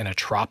seeing it in a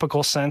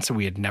tropical sense that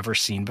we had never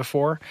seen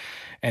before,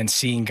 and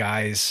seeing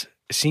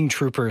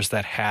troopers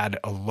that had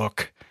a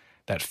look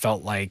that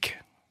felt like,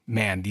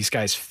 man, these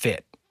guys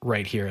fit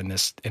right here in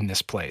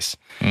this place.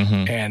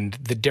 Mm-hmm. And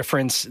the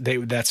difference,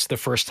 that's the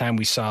first time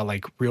we saw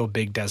like real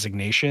big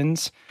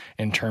designations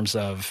in terms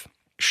of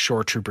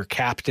Shore Trooper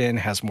captain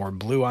has more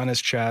blue on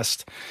his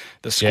chest.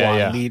 The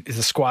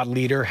squad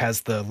leader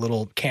has the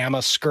little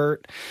Kama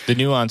skirt. The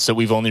nuance that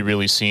we've only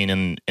really seen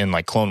in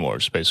like Clone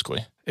Wars,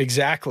 basically.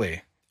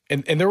 Exactly.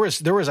 And there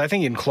was, I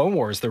think in Clone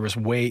Wars,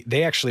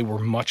 they actually were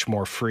much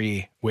more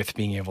free with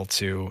being able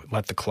to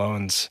let the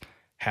clones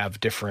have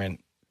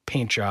different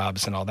paint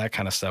jobs and all that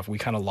kind of stuff. We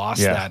kind of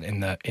lost that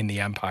in the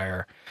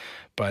Empire.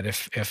 But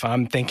if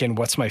I'm thinking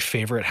what's my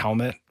favorite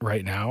helmet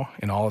right now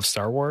in all of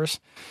Star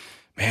Wars,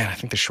 man, I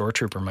think the Shore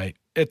Trooper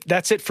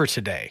that's it for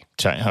today.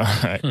 All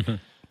right.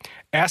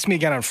 Ask me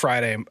again on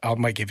Friday. I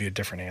might give you a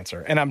different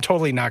answer. And I'm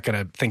totally not going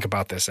to think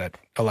about this at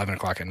 11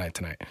 o'clock at night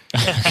tonight.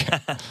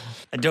 I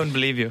don't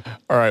believe you.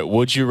 All right.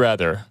 Would you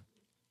rather?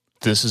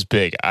 This is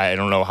big. I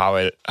don't know how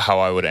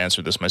I would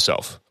answer this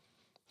myself.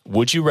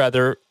 Would you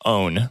rather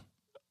own,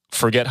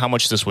 forget how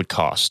much this would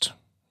cost.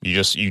 You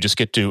just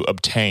get to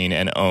obtain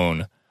and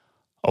own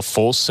a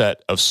full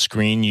set of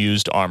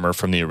screen-used armor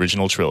from the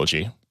original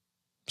trilogy,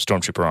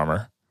 Stormtrooper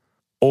armor,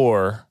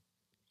 or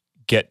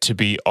get to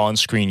be on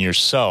screen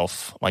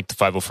yourself, like the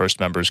 501st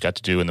members got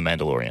to do in The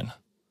Mandalorian.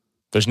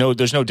 There's no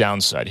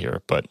downside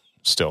here, but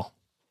still.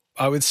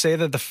 I would say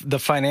that the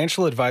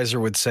financial advisor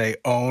would say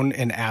own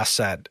an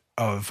asset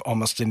of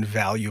almost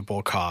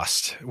invaluable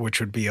cost, which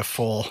would be a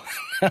full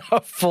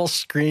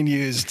screen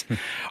used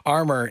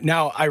armor.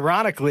 Now,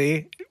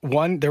 ironically,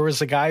 there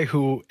was a guy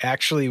who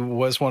actually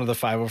was one of the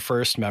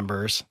 501st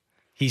members.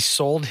 He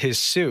sold his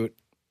suit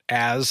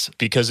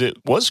because it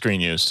was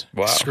screen used.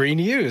 Wow. Screen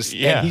used.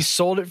 Yeah. And he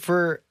sold it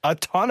for a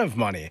ton of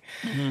money.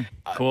 Mm-hmm.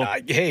 Cool.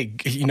 Hey,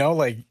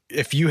 like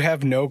if you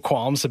have no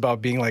qualms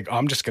about being like,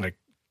 I'm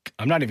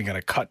not even going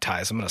to cut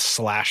ties. I'm going to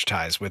slash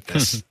ties with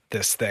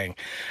this thing.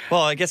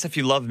 Well, I guess if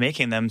you love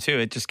making them too,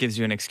 it just gives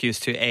you an excuse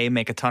to A,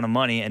 make a ton of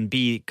money, and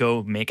B,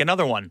 go make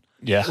another one.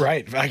 Yeah.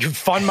 Right. I can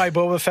fund my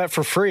Boba Fett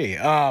for free.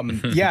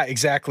 Yeah,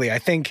 exactly. I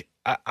think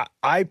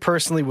I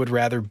personally would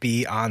rather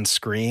be on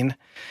screen,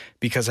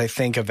 because I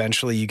think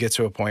eventually you get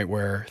to a point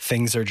where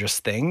things are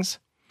just things.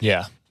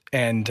 Yeah.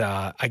 And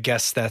I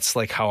guess that's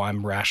like how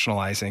I'm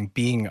rationalizing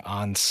being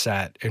on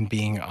set and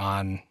being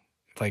on,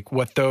 like,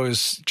 what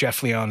those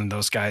Jeff Leon and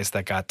those guys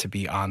that got to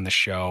be on the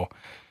show,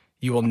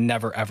 you will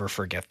never, ever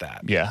forget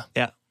that. Yeah.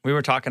 Yeah. We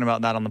were talking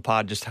about that on the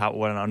pod, just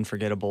what an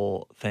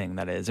unforgettable thing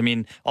that is. I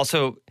mean,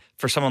 also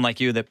for someone like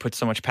you that puts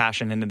so much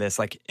passion into this,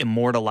 like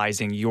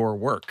immortalizing your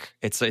work.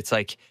 It's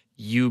like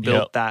you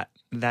built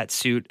that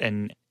suit,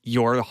 and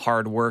your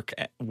hard work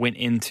went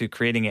into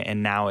creating it,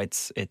 and now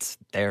it's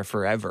there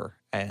forever.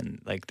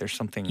 And like there's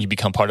something, you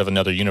become part of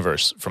another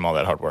universe from all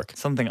that hard work.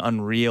 Something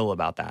unreal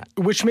about that.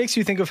 Which makes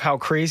you think of how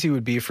crazy it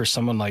would be for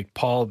someone like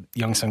Paul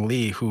Young-Sung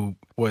Lee, who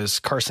was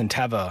Carson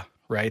Teva,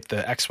 right?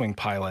 The X-Wing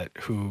pilot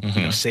who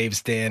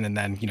saves Din and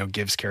then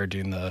gives Cara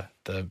Dune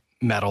the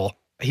medal.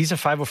 He's a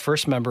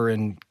 501st member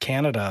in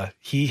Canada.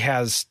 He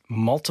has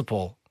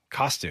multiple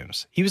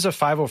costumes. He was a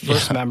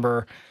 501st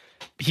member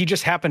he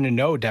just happened to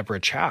know Deborah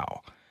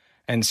Chow.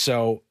 And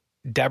so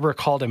Deborah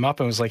called him up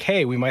and was like,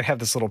 hey, we might have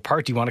this little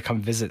part. Do you want to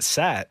come visit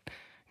set?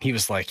 He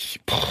was like,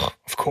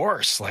 of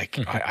course. Like,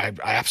 I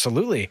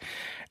absolutely.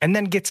 And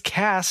then gets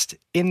cast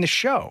in the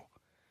show.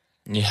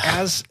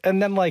 Yeah.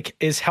 And then like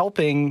is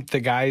helping the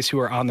guys who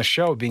are on the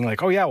show being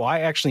like, oh yeah, well, I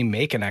actually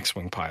make an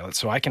X-Wing pilot,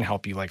 so I can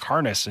help you like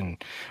harness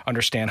and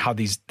understand how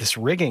this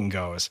rigging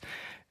goes.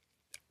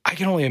 I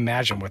can only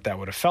imagine what that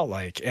would have felt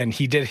like. And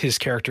he did his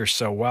character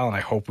so well, and I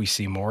hope we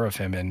see more of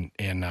him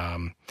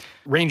in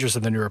Rangers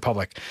of the New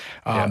Republic.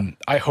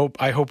 I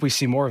hope we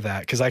see more of that,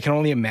 because I can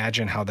only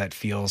imagine how that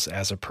feels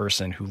as a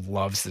person who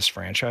loves this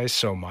franchise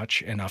so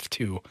much enough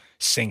to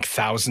sink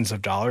thousands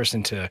of dollars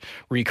into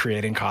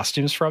recreating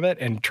costumes from it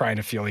and trying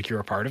to feel like you're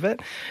a part of it.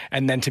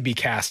 And then to be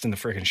cast in the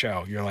freaking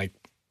show, you're like,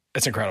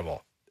 it's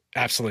incredible.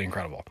 Absolutely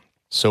incredible.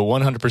 So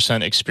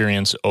 100%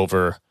 experience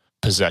over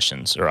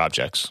possessions or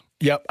objects.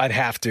 Yep, I'd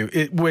have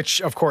to.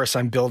 Which, of course,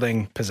 I'm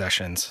building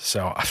possessions.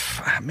 So,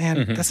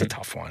 man, that's a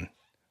tough one. What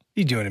are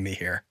you doing to me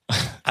here?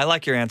 I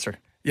like your answer.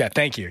 Yeah,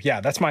 thank you.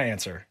 Yeah, that's my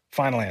answer.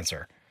 Final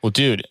answer. Well,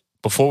 dude,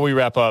 before we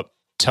wrap up,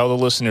 tell the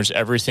listeners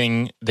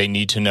everything they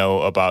need to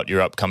know about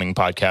your upcoming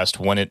podcast,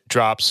 when it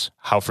drops,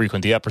 how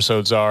frequent the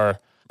episodes are,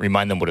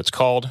 remind them what it's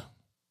called.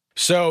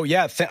 So,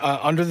 yeah,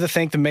 under the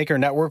Thank the Maker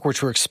Network,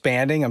 which we're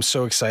expanding, I'm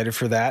so excited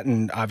for that,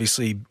 and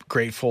obviously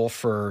grateful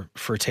for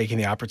taking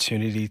the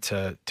opportunity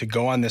to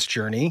go on this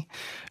journey.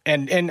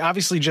 And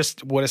obviously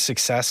just what a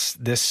success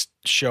this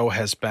show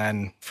has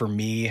been for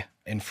me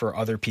and for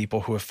other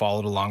people who have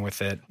followed along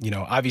with it. You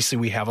know, obviously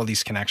we have all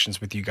these connections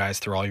with you guys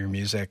through all your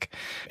music.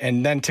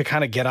 And then to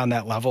kind of get on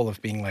that level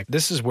of being like,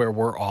 this is where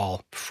we're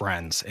all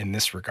friends in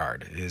this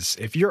regard, is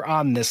if you're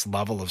on this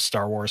level of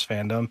Star Wars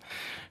fandom,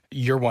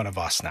 you're one of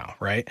us now,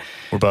 right?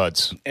 We're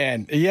buds.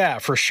 And yeah,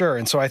 for sure.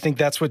 And so I think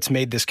that's what's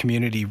made this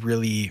community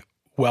really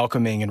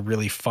welcoming and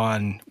really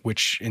fun,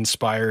 which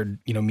inspired,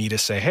 me to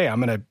say, hey,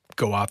 I'm going to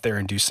go out there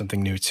and do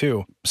something new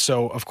too.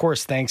 So of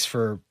course, thanks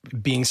for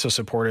being so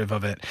supportive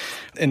of it.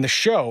 And the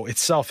show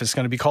itself is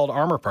going to be called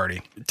Armor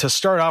Party. To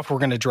start off, we're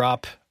going to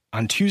drop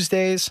on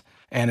Tuesdays.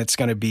 And it's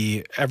going to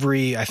be I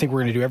think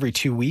we're going to do every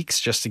 2 weeks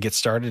just to get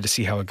started to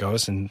see how it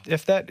goes. And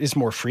if that is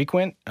more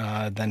frequent,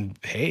 then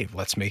hey,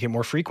 let's make it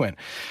more frequent.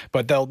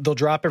 But they'll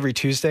drop every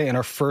Tuesday, and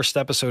our first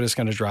episode is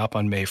going to drop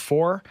on May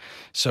 4.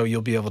 So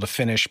you'll be able to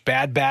finish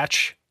Bad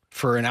Batch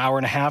for an hour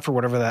and a half or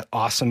whatever that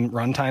awesome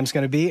runtime is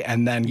going to be,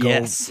 and then go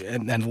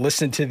and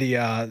listen to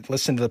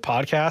the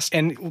podcast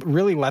and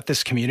really let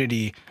this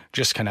community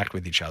just connect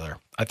with each other.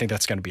 I think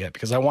that's going to be it,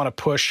 because I want to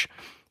push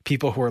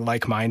people who are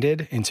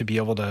like-minded and to be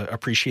able to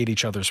appreciate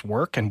each other's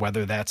work, and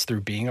whether that's through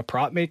being a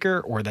prop maker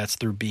or that's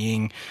through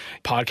being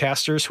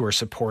podcasters who are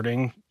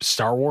supporting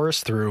Star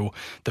Wars through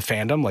the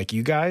fandom like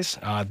you guys,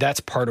 that's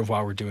part of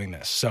why we're doing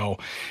this. So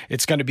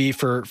it's going to be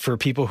for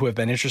people who have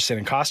been interested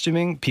in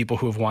costuming, people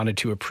who have wanted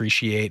to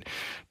appreciate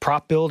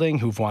prop building,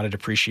 who've wanted to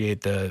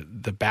appreciate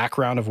the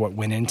background of what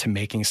went into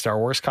making Star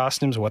Wars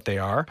costumes, what they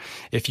are.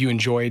 If you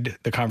enjoyed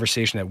the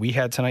conversation that we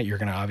had tonight, you're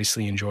going to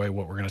obviously enjoy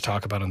what we're going to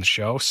talk about on the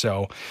show.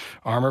 So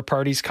Armor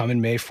Party's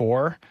coming May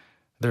 4.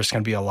 There's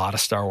going to be a lot of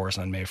Star Wars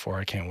on May 4.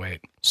 I can't wait.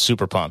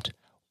 Super pumped.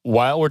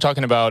 While we're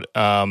talking about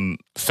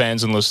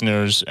fans and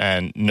listeners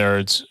and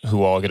nerds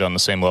who all get on the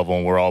same level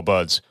and we're all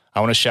buds,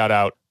 I want to shout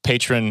out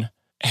patron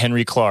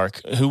Henry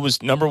Clark, who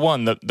was number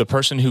one, the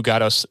person who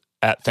got us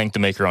at Thank the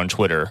Maker on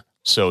Twitter.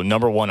 So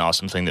number one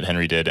awesome thing that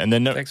Henry did. And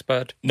then thanks,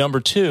 bud. Number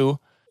two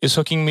is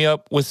hooking me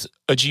up with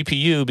a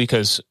GPU,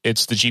 because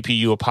it's the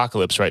GPU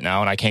apocalypse right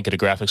now, and I can't get a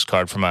graphics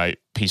card for my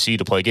PC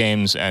to play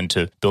games and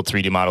to build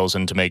 3D models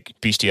and to make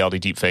bestiality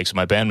deepfakes of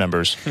my band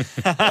members.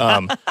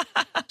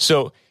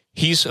 So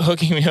he's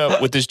hooking me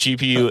up with this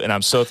GPU, and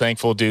I'm so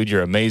thankful, dude.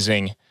 You're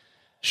amazing.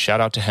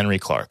 Shout out to Henry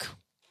Clark.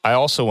 I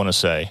also want to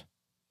say,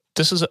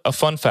 this is a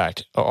fun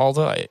fact,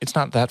 although it's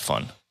not that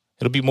fun.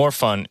 It'll be more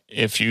fun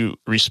if you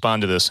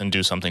respond to this and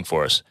do something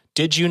for us.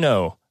 Did you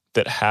know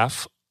that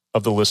half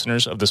of the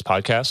listeners of this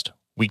podcast,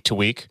 week to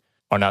week,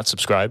 are not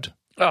subscribed?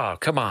 Oh,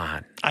 come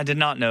on. I did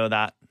not know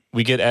that.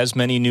 We get as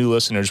many new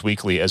listeners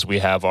weekly as we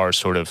have our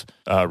sort of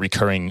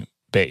recurring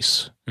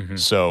base. Mm-hmm.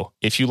 So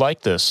if you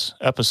like this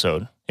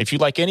episode, if you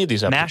like any of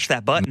these episodes, mash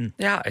that button.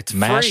 Yeah, it's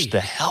mash free.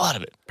 The hell out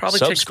of it. Probably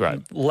subscribe.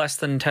 Takes less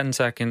than 10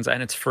 seconds,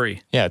 and it's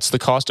free. Yeah, it's the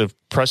cost of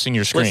pressing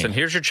your screen. Listen,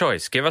 here's your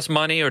choice. Give us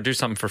money or do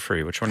something for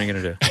free. Which one are you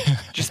going to do?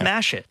 Just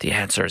mash it. The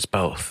answer is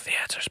both.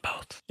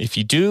 If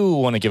you do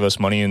want to give us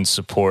money and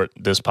support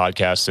this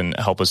podcast and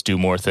help us do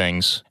more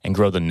things and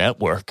grow the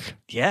network,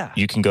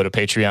 you can go to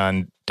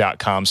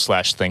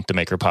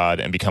patreon.com/thankthemakerpod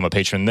and become a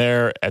patron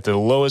there. At the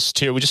lowest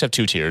tier, we just have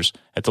 2 tiers.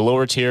 At the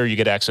lower tier, you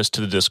get access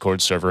to the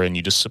Discord server and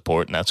you just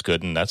support, and that's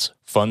good and that's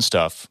fun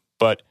stuff.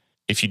 But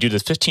if you do the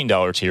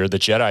 $15 tier, the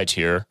Jedi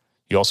tier,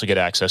 you also get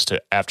access to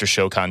after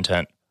show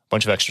content, a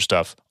bunch of extra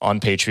stuff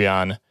on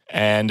Patreon,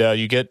 and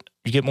you get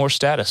more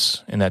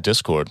status in that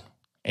Discord.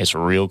 It's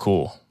real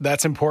cool.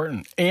 That's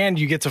important. And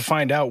you get to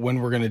find out when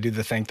we're going to do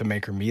the Thank the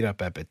Maker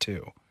meetup epic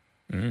too,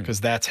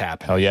 because that's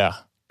happening. Oh yeah.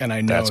 And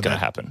I know that's going to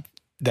happen.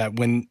 that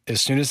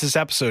as soon as this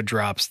episode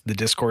drops, the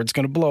Discord's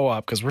going to blow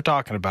up because we're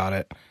talking about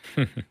it.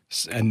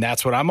 And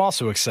that's what I'm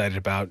also excited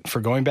about for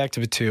going back to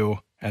Batuu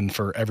and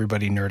for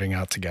everybody nerding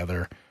out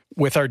together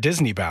with our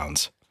Disney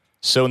bounds.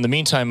 So in the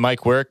meantime,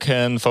 Mike, where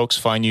can folks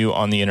find you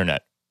on the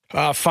internet?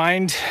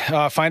 Find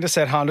us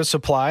at Honda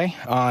Supply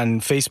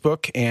on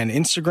Facebook and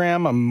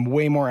Instagram. I'm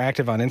way more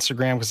active on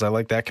Instagram because I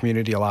like that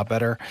community a lot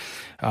better.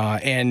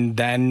 And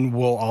then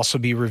we'll also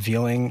be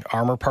revealing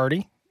Armor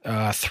Party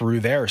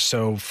through there.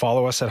 So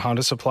follow us at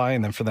Honda Supply,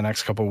 and then for the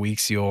next couple of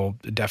weeks, you'll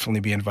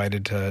definitely be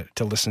invited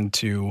to listen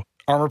to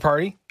Armor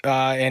Party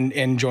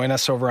and join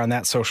us over on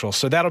that social.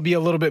 So that'll be a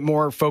little bit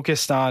more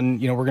focused on,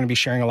 we're going to be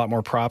sharing a lot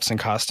more props and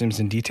costumes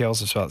and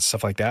details about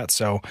stuff like that.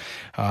 So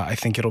I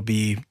think it'll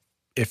be,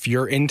 if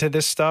you're into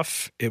this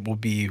stuff, it will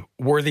be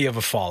worthy of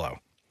a follow.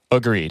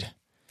 Agreed.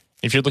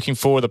 If you're looking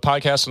for the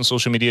podcast on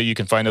social media, you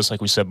can find us, like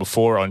we said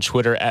before, on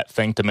Twitter at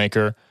Thank the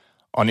Maker,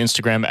 on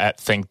Instagram at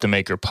Thank the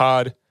Maker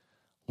Pod.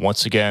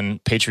 Once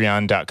again,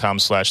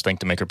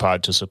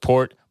 patreon.com/ThankTheMakerPod to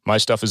support. My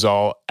stuff is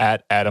all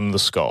at Adam the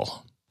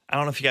Skull. I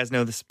don't know if you guys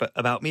know this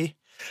about me,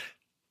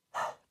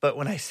 but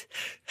when I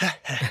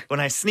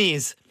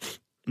sneeze,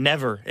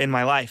 never in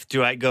my life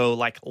do I go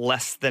like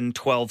less than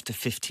 12 to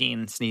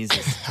 15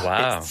 sneezes.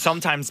 Wow. It's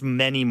sometimes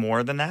many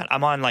more than that.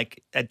 I'm on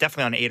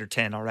definitely on 8 or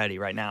 10 already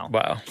right now.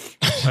 Wow.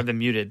 I've been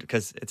muted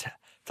because it's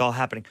all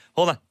happening.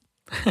 Hold on.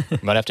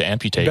 Might have to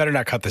amputate. You better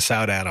not cut this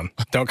out, Adam.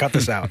 Don't cut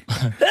this out.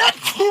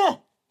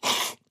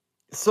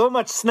 So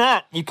much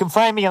snot. You can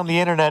find me on the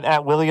internet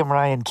at William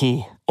Ryan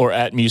Key. Or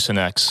at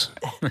Mucinex.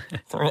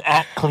 Or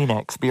at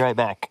Kleenex. Be right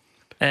back.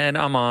 And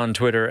I'm on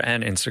Twitter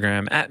and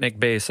Instagram at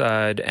Nick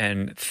Bayside.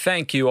 And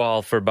thank you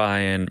all for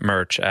buying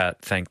merch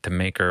at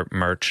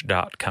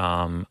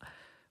thankthemakermerch.com.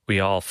 We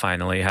all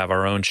finally have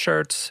our own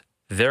shirts.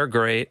 They're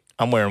great.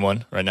 I'm wearing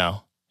one right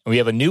now. We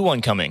have a new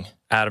one coming.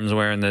 Adam's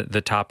wearing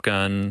the Top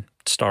Gun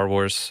Star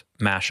Wars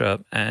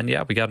mashup. And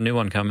yeah, we got a new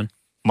one coming.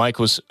 Mike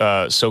was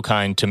so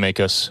kind to make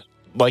us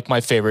like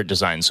my favorite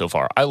design so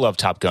far. I love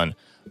Top Gun,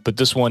 but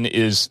this one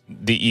is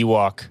the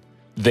Ewok,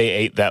 they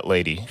ate that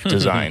lady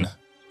design.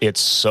 It's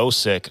so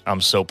sick.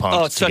 I'm so pumped.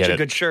 Oh, it's such a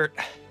good shirt.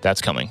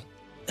 That's coming.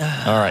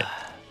 All right.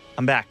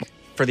 I'm back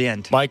for the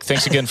end. Mike,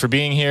 thanks again for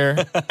being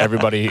here.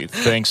 Everybody,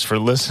 thanks for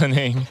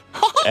listening.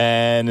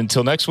 And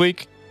until next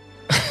week,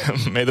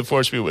 may the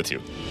Force be with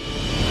you.